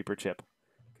Carolina Reaper chip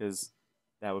because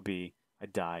that would be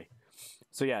I'd die.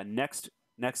 So yeah, next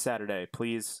Saturday,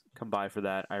 please come by for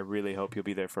that. I really hope you'll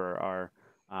be there for our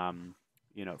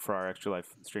for our Extra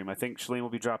Life stream. I think Shaline will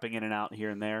be dropping in and out here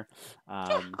and there.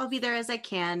 I'll be there as I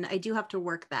can. I do have to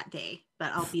work that day,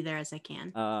 but I'll be there as I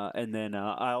can. And then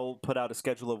I'll put out a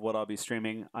schedule of what I'll be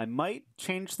streaming. I might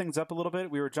change things up a little bit.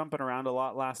 We were jumping around a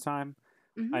lot last time.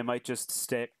 Mhm. I might just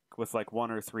stick with like 1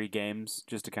 or 3 games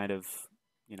just to kind of,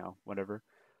 whatever.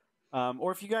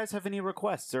 Or if you guys have any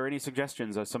requests or any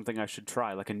suggestions of something I should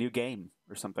try, like a new game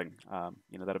or something,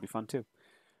 that'll be fun too.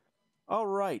 All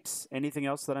right. Anything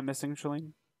else that I'm missing,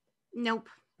 Shaline? Nope.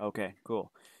 Okay,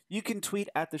 cool. You can tweet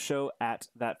at the show at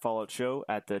That Fallout Show,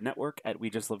 at the network at We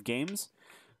Just Love Games,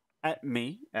 at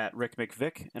me at Rick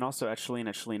McVick, and also at Shaline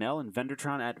L, and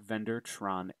Vendortron at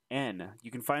VendortronN.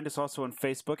 You can find us also on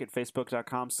Facebook at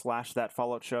facebook.com/That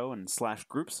Fallout Show and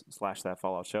 /groups/That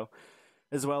Fallout Show,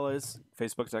 as well as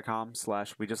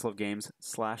facebook.com/We Just Love Games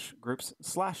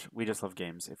 /groups/We Just Love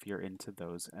Games if you're into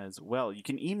those as well. You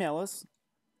can email us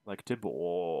like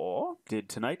Tibor did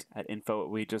tonight at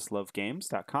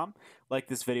info@wejustlovegames.com. Like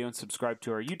this video and subscribe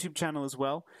to our YouTube channel as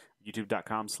well,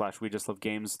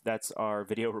 youtube.com/wejustlovegames. That's our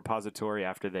video repository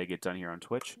after they get done here on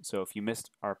Twitch. So if you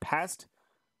missed our past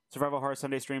Survival Horror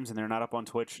Sunday streams and they're not up on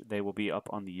Twitch, they will be up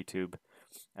on the YouTube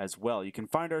as well. You can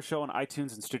find our show on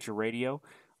iTunes and Stitcher Radio.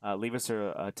 Leave us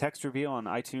a text review on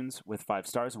iTunes with 5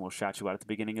 stars and we'll shout you out at the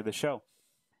beginning of the show.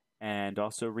 And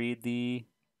also read the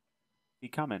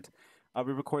comment.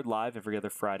 We record live every other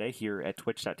Friday here at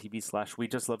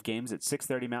twitch.tv/WeJustLoveGames at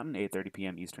 6:30 Mountain, 8:30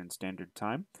 p.m. Eastern Standard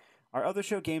Time. Our other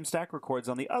show, Game Stack, records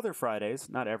on the other Fridays,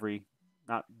 not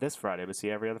this Friday, but see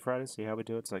every other Friday. See how we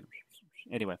do it? It's like,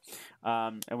 anyway.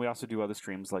 And we also do other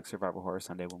streams like Survival Horror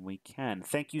Sunday when we can.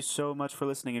 Thank you so much for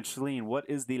listening. And Shaline, what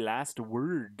is the last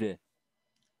word?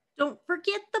 Don't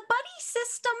forget the buddy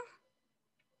system.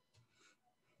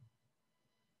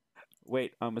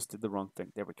 Wait, I almost did the wrong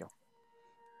thing. There we go.